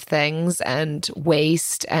economics of things and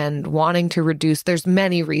waste and wanting to reduce. There's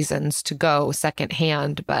many reasons to go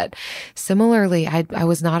secondhand, but similarly, I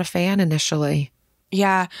was not a fan initially.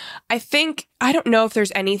 Yeah, I don't know if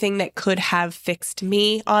there's anything that could have fixed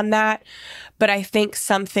me on that, but I think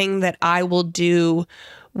something that I will do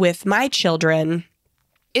with my children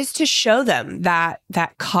is to show them that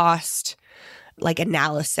cost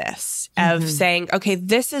analysis of saying, okay,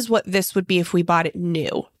 this is what this would be if we bought it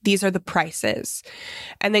new. These are the prices.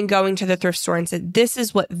 And then going to the thrift store and said, this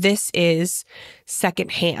is what this is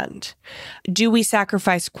secondhand. Do we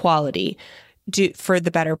sacrifice quality for the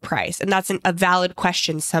better price? And that's a valid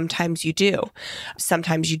question. Sometimes you do.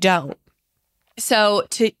 Sometimes you don't. So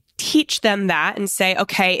to teach them that and say,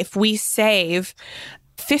 okay, if we save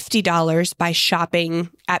 $50 by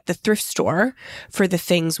shopping at the thrift store for the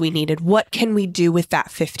things we needed, what can we do with that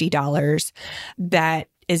 $50 that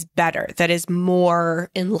is better, that is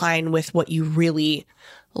more in line with what you really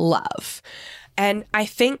love? And I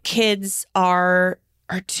think kids are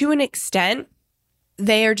to an extent,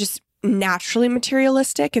 they are just naturally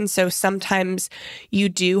materialistic. And so sometimes you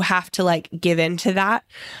do have to give into that.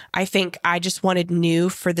 I think I just wanted new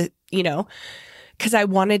for the, because I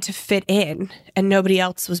wanted to fit in and nobody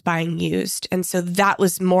else was buying used. And so that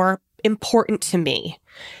was more important to me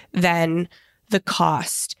than the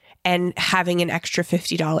cost and having an extra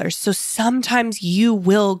 $50. So sometimes you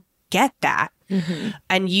will get that. And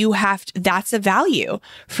that's a value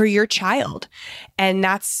for your child. And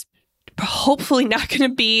that's hopefully not going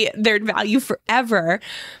to be their value forever,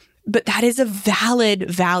 but that is a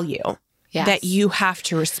valid value. Yes. That you have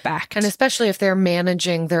to respect. And especially if they're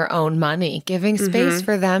managing their own money, giving space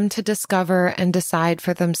for them to discover and decide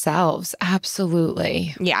for themselves.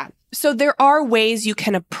 Absolutely. Yeah. So there are ways you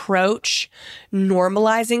can approach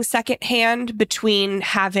normalizing secondhand between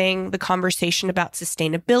having the conversation about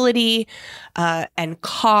sustainability and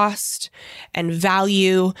cost and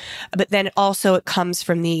value. But then also it comes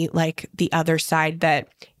from the other side that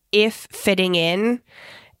if fitting in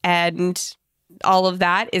and all of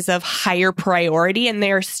that is of higher priority and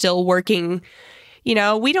they're still working, we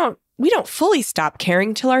don't fully stop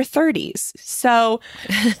caring till our 30s. So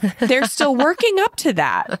they're still working up to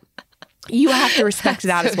that. You have to respect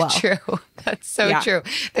that as well. True. That's so true.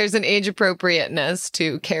 There's an age appropriateness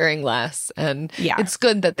to caring less. And it's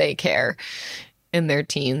good that they care in their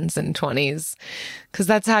teens and 20s, because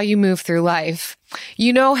that's how you move through life.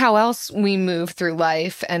 You know how else we move through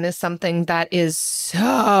life and is something that is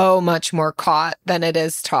so much more caught than it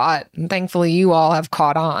is taught. And thankfully, you all have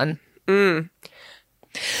caught on. The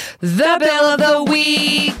Bill of the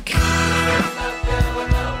Week.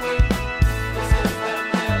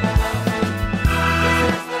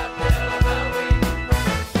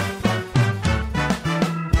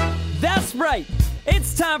 That's right.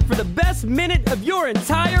 It's time for the best minute of your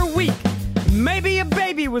entire week. Maybe a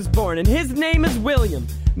baby was born and his name is William.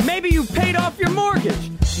 Maybe you paid off your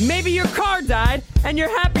mortgage. Maybe your car died and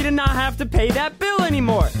you're happy to not have to pay that bill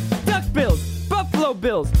anymore. Duck bills, Buffalo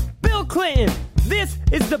Bills, Bill Clinton. This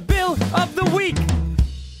is the Bill of the Week.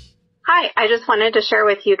 Hi, I just wanted to share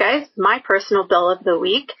with you guys my personal Bill of the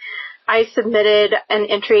Week. I submitted an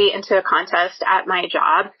entry into a contest at my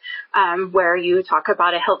job where you talk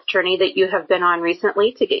about a health journey that you have been on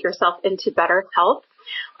recently to get yourself into better health.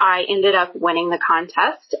 I ended up winning the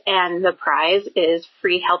contest, and the prize is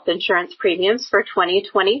free health insurance premiums for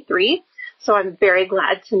 2023. So I'm very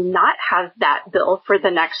glad to not have that bill for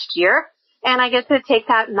the next year. And I get to take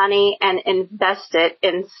that money and invest it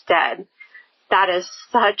instead. That is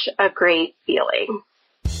such a great feeling.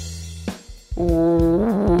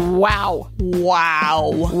 Wow.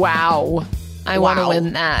 I want to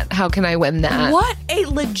win that. How can I win that? What a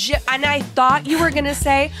legit... And I thought you were going to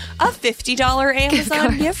say a $50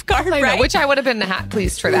 Amazon gift card, I right? know, which I would have been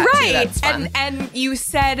pleased for that, too. Right. That's fun. And you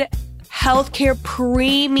said healthcare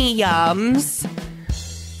premiums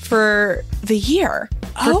for the year.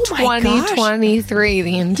 For 2023,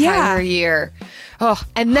 the entire year. Oh,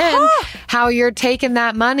 and then how you're taking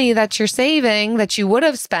that money that you're saving that you would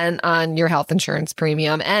have spent on your health insurance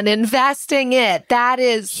premium and investing it. That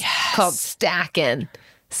is called stacking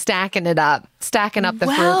it up, stacking up the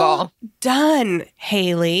frugal. Done,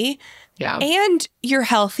 Haley. Yeah. And you're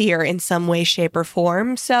healthier in some way, shape, or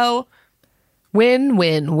form. So win.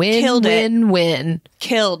 Killed Win.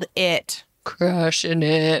 Killed it. Crushing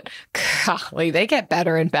it. Golly, they get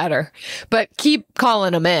better and better. But keep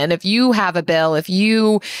calling them in. If you have a bill, if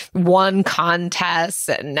you won contests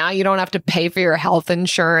and now you don't have to pay for your health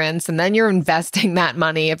insurance and then you're investing that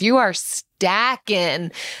money, if you are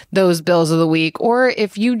stacking those bills of the week, or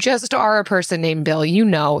if you just are a person named Bill, you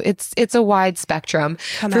know, it's a wide spectrum.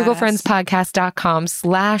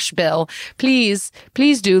 frugalfriendspodcast.com/bill. Please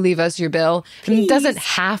do leave us your bill. It doesn't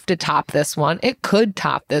have to top this one. It could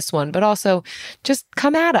top this one, but also just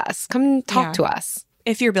come at us. Come talk to us.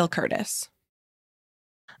 If you're Bill Curtis.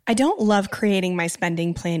 I don't love creating my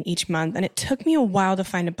spending plan each month, and it took me a while to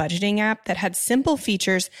find a budgeting app that had simple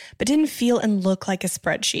features but didn't feel and look like a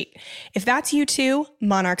spreadsheet. If that's you too,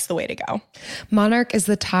 Monarch's the way to go. Monarch is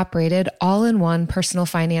the top-rated all-in-one personal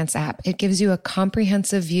finance app. It gives you a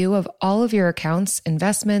comprehensive view of all of your accounts,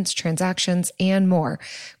 investments, transactions, and more.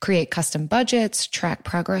 Create custom budgets, track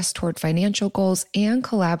progress toward financial goals, and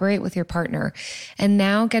collaborate with your partner. And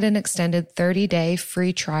now get an extended 30-day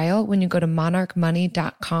free trial when you go to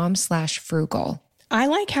monarchmoney.com/frugal. I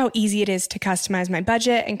like how easy it is to customize my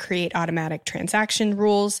budget and create automatic transaction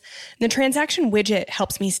rules. The transaction widget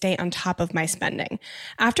helps me stay on top of my spending.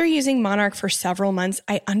 After using Monarch for several months,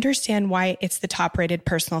 I understand why it's the top-rated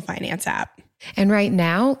personal finance app. And right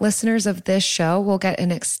now, listeners of this show will get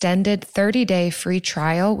an extended 30-day free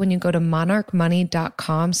trial when you go to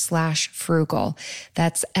monarchmoney.com/frugal.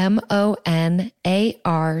 That's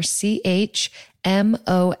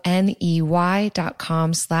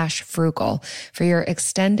monarchmoney.com/frugal. For your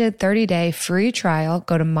extended 30-day free trial,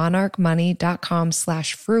 go to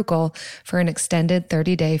monarchmoney.com/frugal for an extended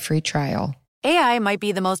 30-day free trial. AI might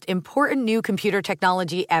be the most important new computer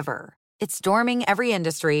technology ever. It's storming every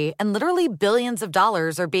industry, and literally billions of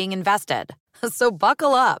dollars are being invested. So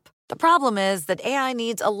buckle up. The problem is that AI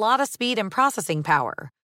needs a lot of speed and processing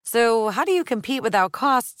power. So how do you compete without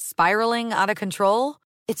costs spiraling out of control?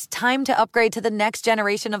 It's time to upgrade to the next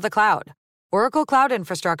generation of the cloud, Oracle Cloud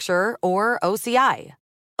Infrastructure, or OCI.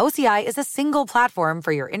 OCI is a single platform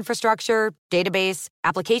for your infrastructure, database,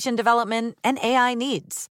 application development, and AI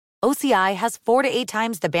needs. OCI has 4 to 8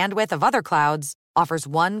 times the bandwidth of other clouds, offers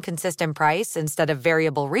one consistent price instead of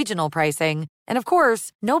variable regional pricing, and of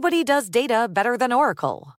course, nobody does data better than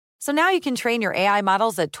Oracle. So now you can train your AI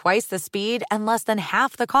models at twice the speed and less than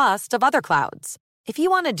half the cost of other clouds. If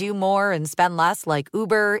you want to do more and spend less like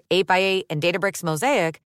Uber, 8x8, and Databricks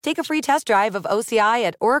Mosaic, take a free test drive of OCI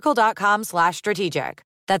at oracle.com/strategic.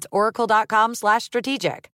 That's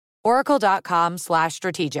oracle.com/strategic.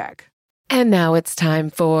 Oracle.com/strategic. And now it's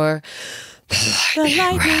time for The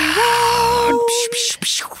lightning round.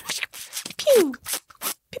 Pew, pew,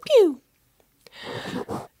 pew.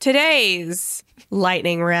 Today's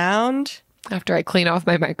lightning round. After I clean off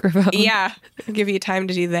my microphone. Yeah, I'll give you time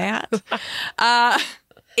to do that.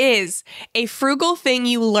 Is a frugal thing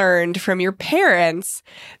you learned from your parents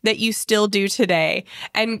that you still do today.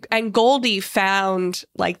 And Goldie found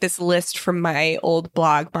like this list from my old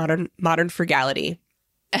blog, Modern Frugality.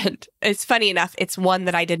 And it's funny enough, it's one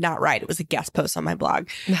that I did not write. It was a guest post on my blog.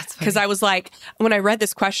 That's funny. Because I was like, when I read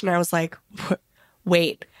this question, I was like,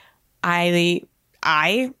 wait, I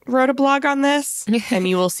wrote a blog on this? And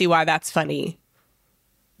you will see why that's funny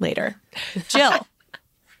later. Jill,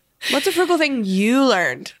 what's a frugal thing you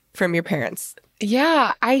learned from your parents?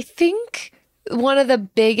 Yeah, I think one of the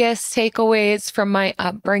biggest takeaways from my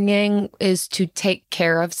upbringing is to take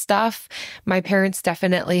care of stuff. My parents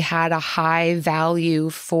definitely had a high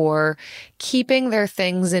value for keeping their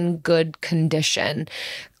things in good condition,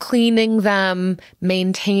 cleaning them,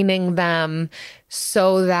 maintaining them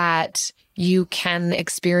so that you can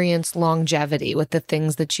experience longevity with the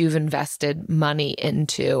things that you've invested money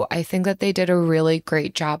into. I think that they did a really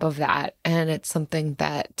great job of that. And it's something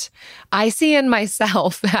that I see in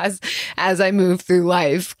myself as I move through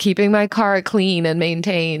life, keeping my car clean and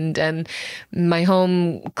maintained and my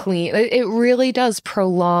home clean. It really does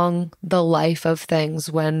prolong the life of things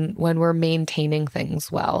when we're maintaining things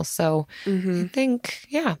well. So I think,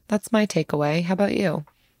 yeah, that's my takeaway. How about you?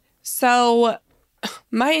 So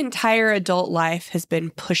my entire adult life has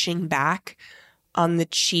been pushing back on the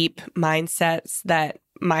cheap mindsets that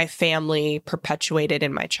my family perpetuated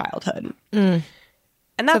in my childhood. And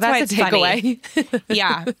that's why it's funny.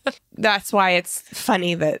 Yeah. That's why it's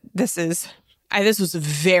funny that this was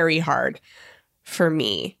very hard for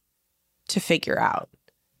me to figure out.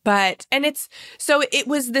 It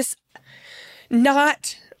was this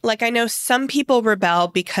not... Like, I know some people rebel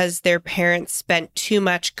because their parents spent too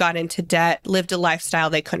much, got into debt, lived a lifestyle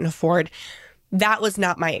they couldn't afford. That was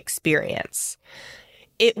not my experience.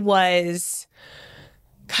 It was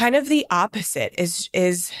kind of the opposite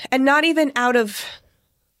and not even out of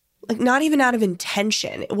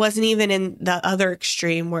intention. It wasn't even in the other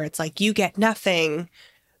extreme where it's like you get nothing,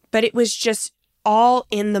 but it was just all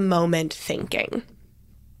in the moment thinking.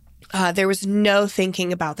 There was no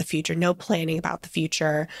thinking about the future, no planning about the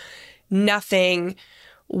future. Nothing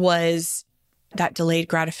was that delayed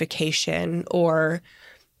gratification or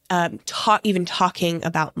even talking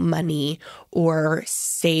about money or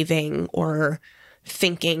saving or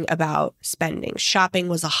thinking about spending. Shopping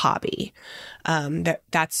was a hobby.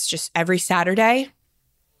 That's just every Saturday.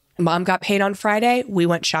 Mom got paid on Friday. We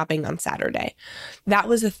went shopping on Saturday. That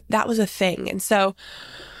was a thing. And so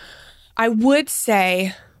I would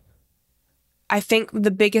say, I think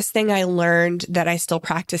the biggest thing I learned that I still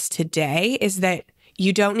practice today is that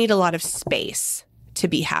you don't need a lot of space to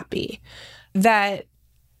be happy. That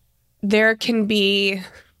there are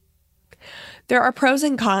pros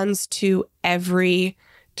and cons to every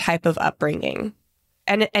type of upbringing.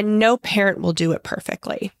 And no parent will do it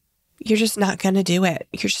perfectly. You're just not going to do it.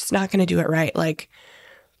 You're just not going to do it right. Like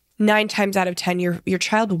 9 times out of 10, your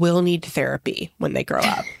child will need therapy when they grow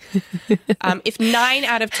up. If 9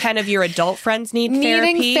 out of 10 of your adult friends need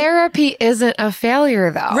therapy. Needing therapy isn't a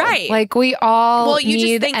failure, though. Right. Like we all you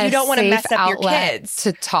need just think you don't want to mess up your kids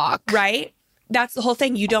to talk. Right. That's the whole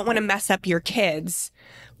thing. You don't want to mess up your kids.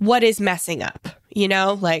 What is messing up? You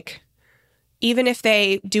know, like even if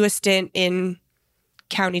they do a stint in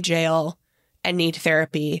county jail and need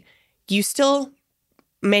therapy, you still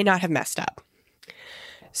may not have messed up.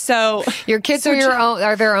 So your kids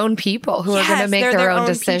are their own people who are going to make their own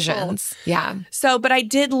decisions. People. Yeah. So, but I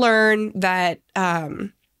did learn that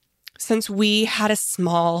since we had a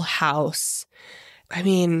small house, I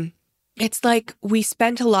mean, it's like we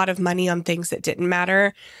spent a lot of money on things that didn't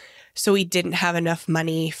matter. So we didn't have enough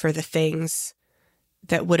money for the things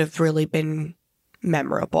that would have really been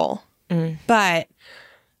memorable. But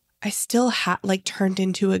I still turned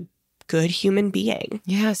into a good human being.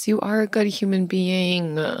 Yes, you are a good human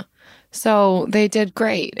being. So they did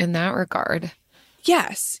great in that regard.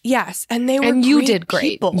 Yes. And they were And you great did great.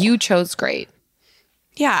 people. You chose great.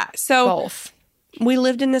 Yeah. So both. We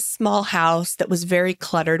lived in this small house that was very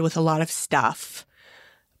cluttered with a lot of stuff,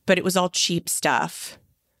 but it was all cheap stuff.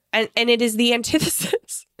 And it is the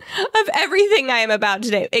antithesis of everything I am about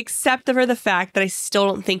today, except for the fact that I still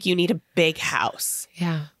don't think you need a big house.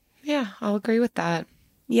 Yeah. Yeah, I'll agree with that.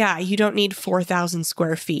 Yeah, you don't need 4,000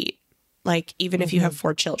 square feet. Like, even if you have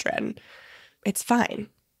 4 children, it's fine.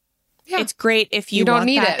 Yeah. It's great if you don't want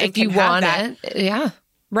need that it. and If you can have want that. it, yeah.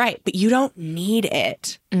 Right, but you don't need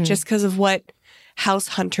it just because of what House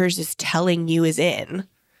Hunters is telling you is in.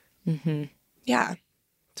 Yeah,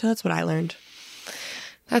 so that's what I learned.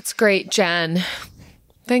 That's great, Jen.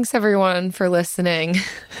 Thanks, everyone, for listening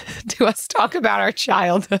to us talk about our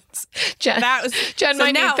childhoods. Jen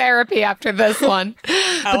might need therapy after this one.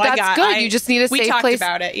 But that's good. You just need a safe place. We talked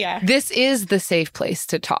about it, yeah. This is the safe place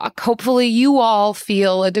to talk. Hopefully, you all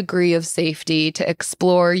feel a degree of safety to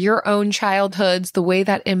explore your own childhoods, the way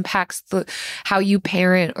that impacts how you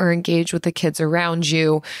parent or engage with the kids around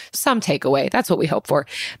you. Some takeaway. That's what we hope for.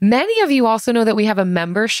 Many of you also know that we have a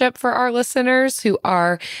membership for our listeners who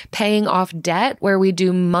are paying off debt, where we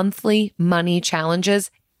do monthly money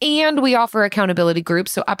challenges And we offer accountability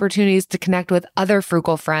groups, so opportunities to connect with other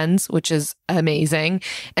frugal friends, which is amazing.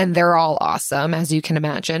 And they're all awesome, as you can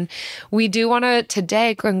imagine. We do want to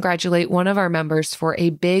today congratulate one of our members for a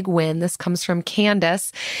big win. This comes from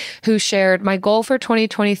Candace, who shared, "My goal for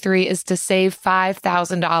 2023 is to save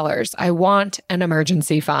 $5,000. I want an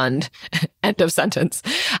emergency fund." End of sentence.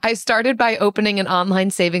 "I started by opening an online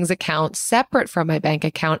savings account separate from my bank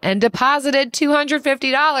account and deposited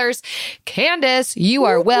 $250. Candace, you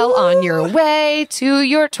are well on your way to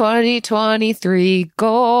your 2023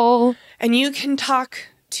 goal." And you can talk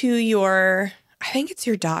to I think it's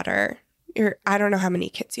your daughter. I don't know how many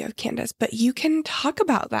kids you have, Candace, but you can talk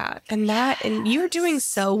about that. And you're doing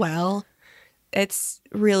so well. It's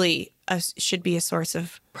really should be a source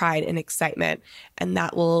of pride and excitement. And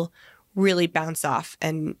that will really bounce off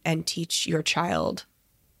and teach your child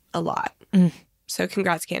a lot. So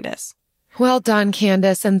congrats, Candace. Well done,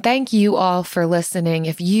 Candace. And thank you all for listening.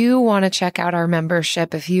 If you want to check out our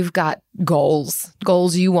membership, if you've got goals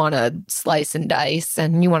you want to slice and dice,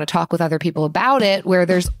 and you want to talk with other people about it, where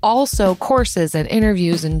there's also courses and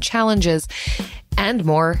interviews and challenges and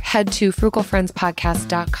more, head to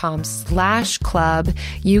frugalfriendspodcast.com/club.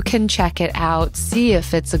 You can check it out, see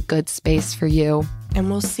if it's a good space for you. And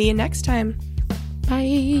we'll see you next time.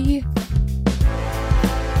 Bye.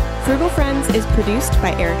 Frugal Friends is produced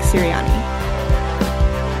by Eric Siriani.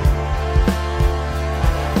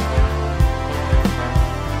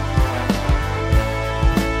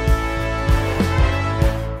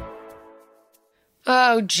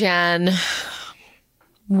 Oh, Jen.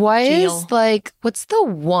 What's the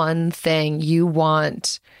one thing you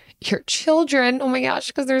want your children, oh my gosh,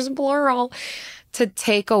 because there's plural, to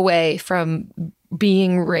take away from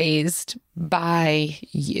being raised by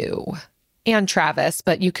you and Travis,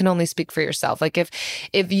 but you can only speak for yourself. Like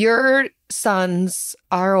if your sons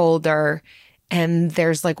are older and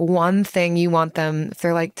there's like one thing you want them, if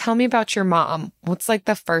they're like, "Tell me about your mom," what's like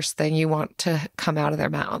the first thing you want to come out of their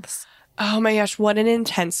mouths? Oh my gosh, what an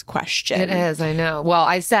intense question. It is, I know. Well,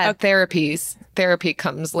 I said therapy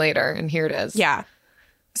comes later, and here it is. Yeah.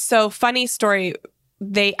 So funny story,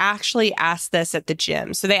 they actually asked this at the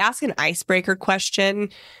gym. So they ask an icebreaker question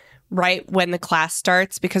right when the class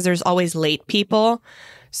starts because there's always late people.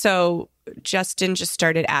 So Justin just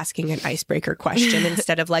started asking an icebreaker question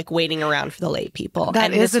instead of like waiting around for the late people.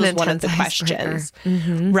 That and is this an was one of the icebreaker. questions.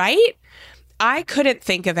 Right? I couldn't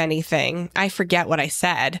think of anything. I forget what I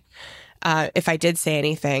said, if I did say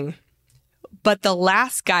anything. But the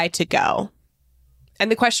last guy to go, and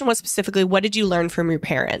the question was specifically, what did you learn from your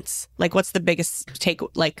parents? Like, what's the biggest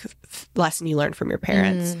lesson you learned from your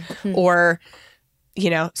parents? Or,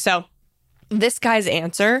 so this guy's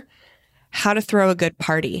answer, how to throw a good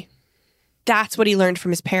party. That's what he learned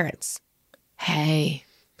from his parents. Hey.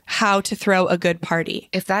 How to throw a good party.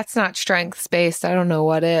 If that's not strengths-based, I don't know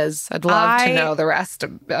what is. I'd love to know the rest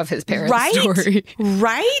of his parents' story.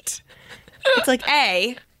 Right? It's like,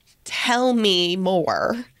 A, tell me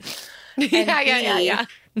more. Yeah.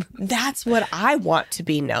 That's what I want to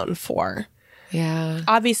be known for. Yeah.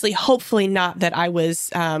 Obviously, hopefully not that I was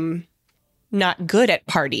not good at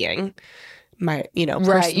partying. Right.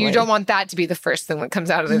 Personally. You don't want that to be the first thing that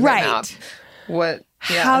comes out of their mouth. What?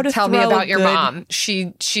 Yeah. How to tell me about your good... mom.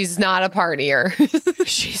 She's not a partier.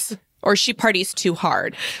 she parties too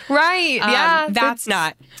hard. Right. Yeah. That's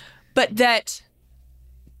not. But that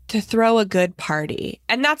to throw a good party.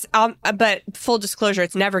 And that's but full disclosure,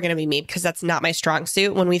 it's never going to be me because that's not my strong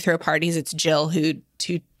suit. When we throw parties, it's Jill who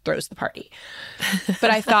throws the party. But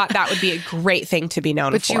I thought that would be a great thing to be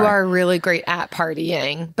known for. But you are really great at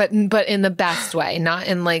partying, but in the best way, not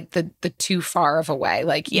in like the too far of a way.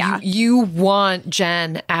 Like, yeah, you want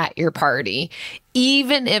Jen at your party.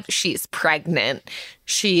 Even if she's pregnant,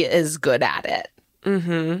 she is good at it.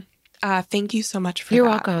 Thank you so much for You're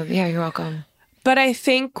that. welcome. Yeah, you're welcome. But I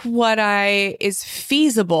think what is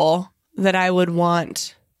feasible that I would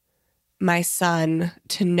want my son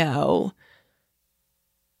to know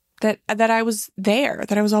that I was there,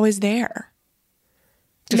 that I was always there.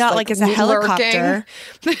 Just not like as a helicopter.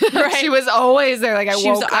 Right. She was always there. Like I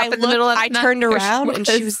woke up in the middle of the night. I turned around and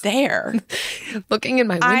she was there. Looking in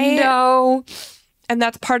my window. And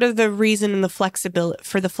that's part of the reason and the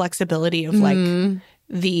flexibility of like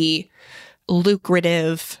the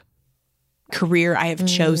lucrative career I have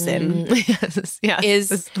chosen. Yes. Is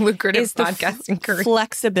this lucrative is podcasting career.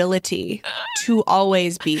 Flexibility to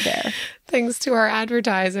always be there. Thanks to our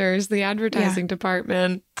advertisers, the advertising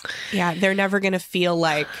department. Yeah, they're never going to feel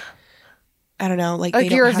like, I don't know, like they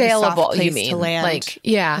you're don't have available, a soft place you mean. to land. Like,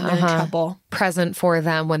 yeah, and they're in trouble. Present for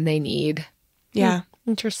them when they need. Yeah.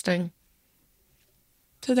 Interesting.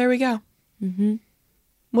 So there we go.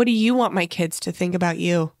 What do you want my kids to think about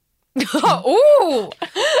you? Ooh,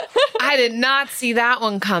 I did not see that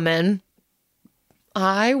one coming.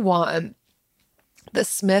 I want the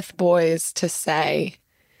Smith boys to say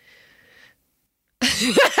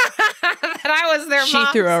that I was their She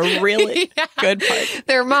mom's, threw a really good party.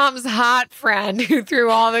 their mom's hot friend who threw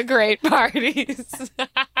all the great parties.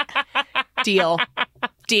 Deal.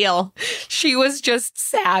 She was just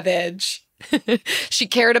savage. She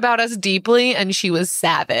cared about us deeply and she was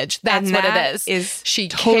savage. That's And what that it is. is She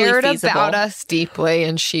totally cared feasible. about us deeply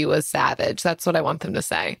and she was savage. That's what I want them to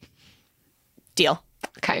say. Deal.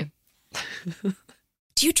 Okay.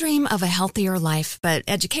 Do you dream of a healthier life, but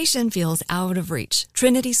education feels out of reach?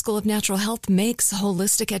 Trinity School of Natural Health makes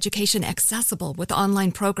holistic education accessible with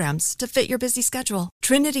online programs to fit your busy schedule.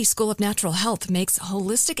 Trinity School of Natural Health makes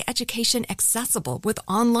holistic education accessible with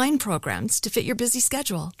online programs to fit your busy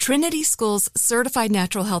schedule. Trinity School's Certified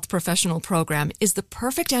Natural Health Professional Program is the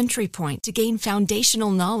perfect entry point to gain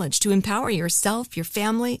foundational knowledge to empower yourself, your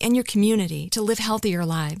family, and your community to live healthier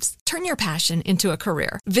lives. Turn your passion into a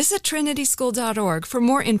career. Visit trinityschool.org for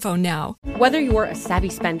more info now. Whether you're a savvy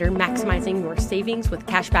spender maximizing your savings with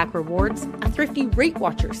cashback rewards, a thrifty rate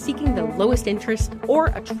watcher seeking the lowest interest, or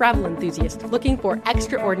a travel enthusiast looking for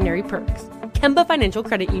extraordinary perks, Kemba Financial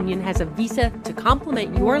Credit Union has a visa to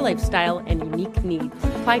complement your lifestyle and unique needs.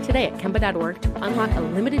 Apply today at Kemba.org to unlock a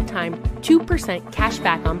limited time 2% cash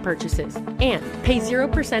back on purchases and pay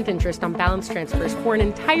 0% interest on balance transfers for an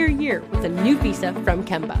entire year with a new visa from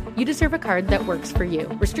Kemba. You deserve a card that works for you.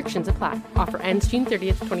 Restrictions apply. Offer ends June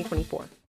 30th, 2024.